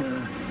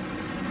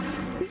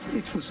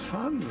 It was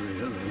fun,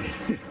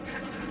 really,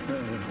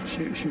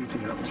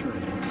 shooting up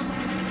trains.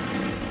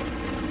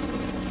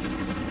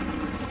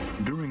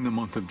 During the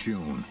month of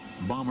June,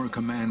 Bomber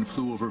Command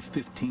flew over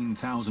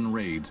 15,000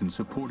 raids in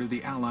support of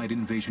the Allied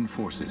invasion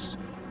forces.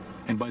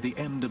 And by the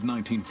end of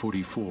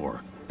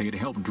 1944, they had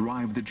helped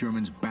drive the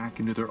Germans back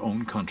into their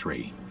own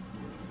country.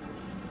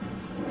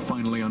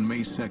 Finally, on May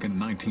 2nd,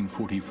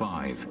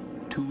 1945,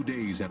 2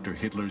 days after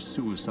Hitler's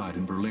suicide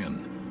in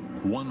Berlin,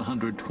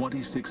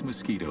 126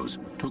 Mosquitoes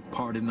took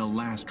part in the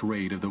last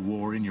raid of the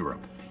war in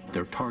Europe.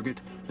 Their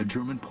target, the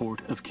German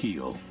port of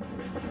Kiel.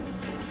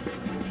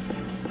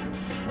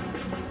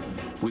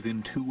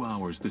 Within 2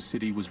 hours, the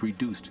city was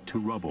reduced to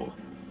rubble,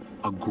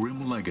 a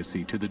grim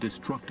legacy to the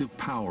destructive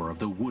power of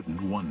the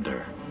wooden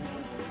wonder.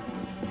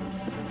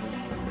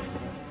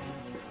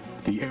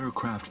 The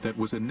aircraft that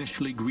was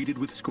initially greeted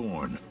with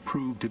scorn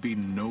proved to be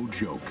no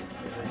joke.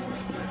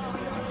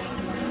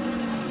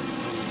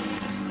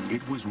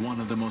 It was one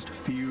of the most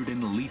feared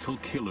and lethal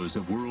killers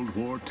of World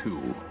War II.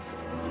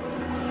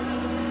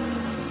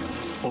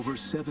 Over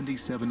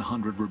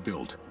 7,700 were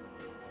built,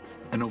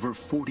 and over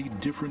 40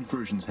 different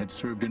versions had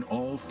served in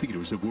all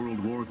theaters of World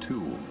War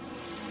II.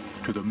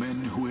 To the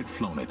men who had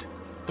flown it,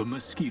 the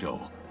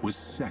Mosquito was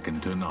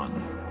second to none.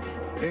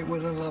 It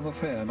was a love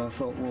affair, and I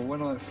thought, well,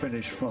 when I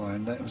finished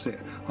flying, that was it.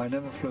 I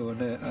never flew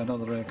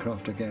another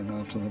aircraft again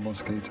after the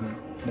Mosquito.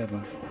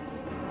 Never.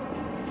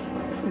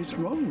 It's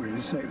wrong, really,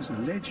 to say it was a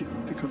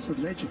legend, because the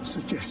legend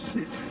suggests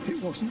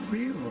it wasn't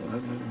real. I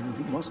mean,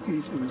 the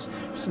Mosquito was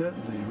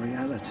certainly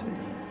reality.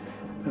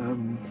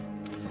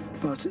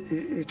 But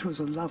it was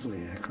a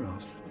lovely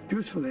aircraft,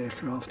 beautiful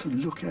aircraft to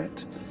look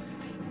at,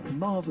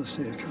 marvellous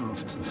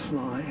aircraft to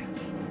fly.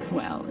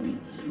 Well, in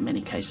many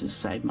cases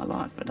saved my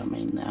life, but I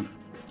mean,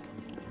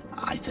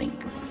 I think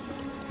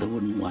the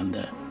Wooden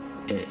Wonder,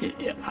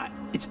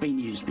 it's been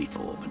used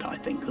before, but I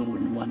think the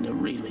Wooden Wonder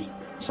really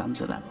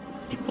sums it up.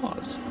 It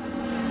was.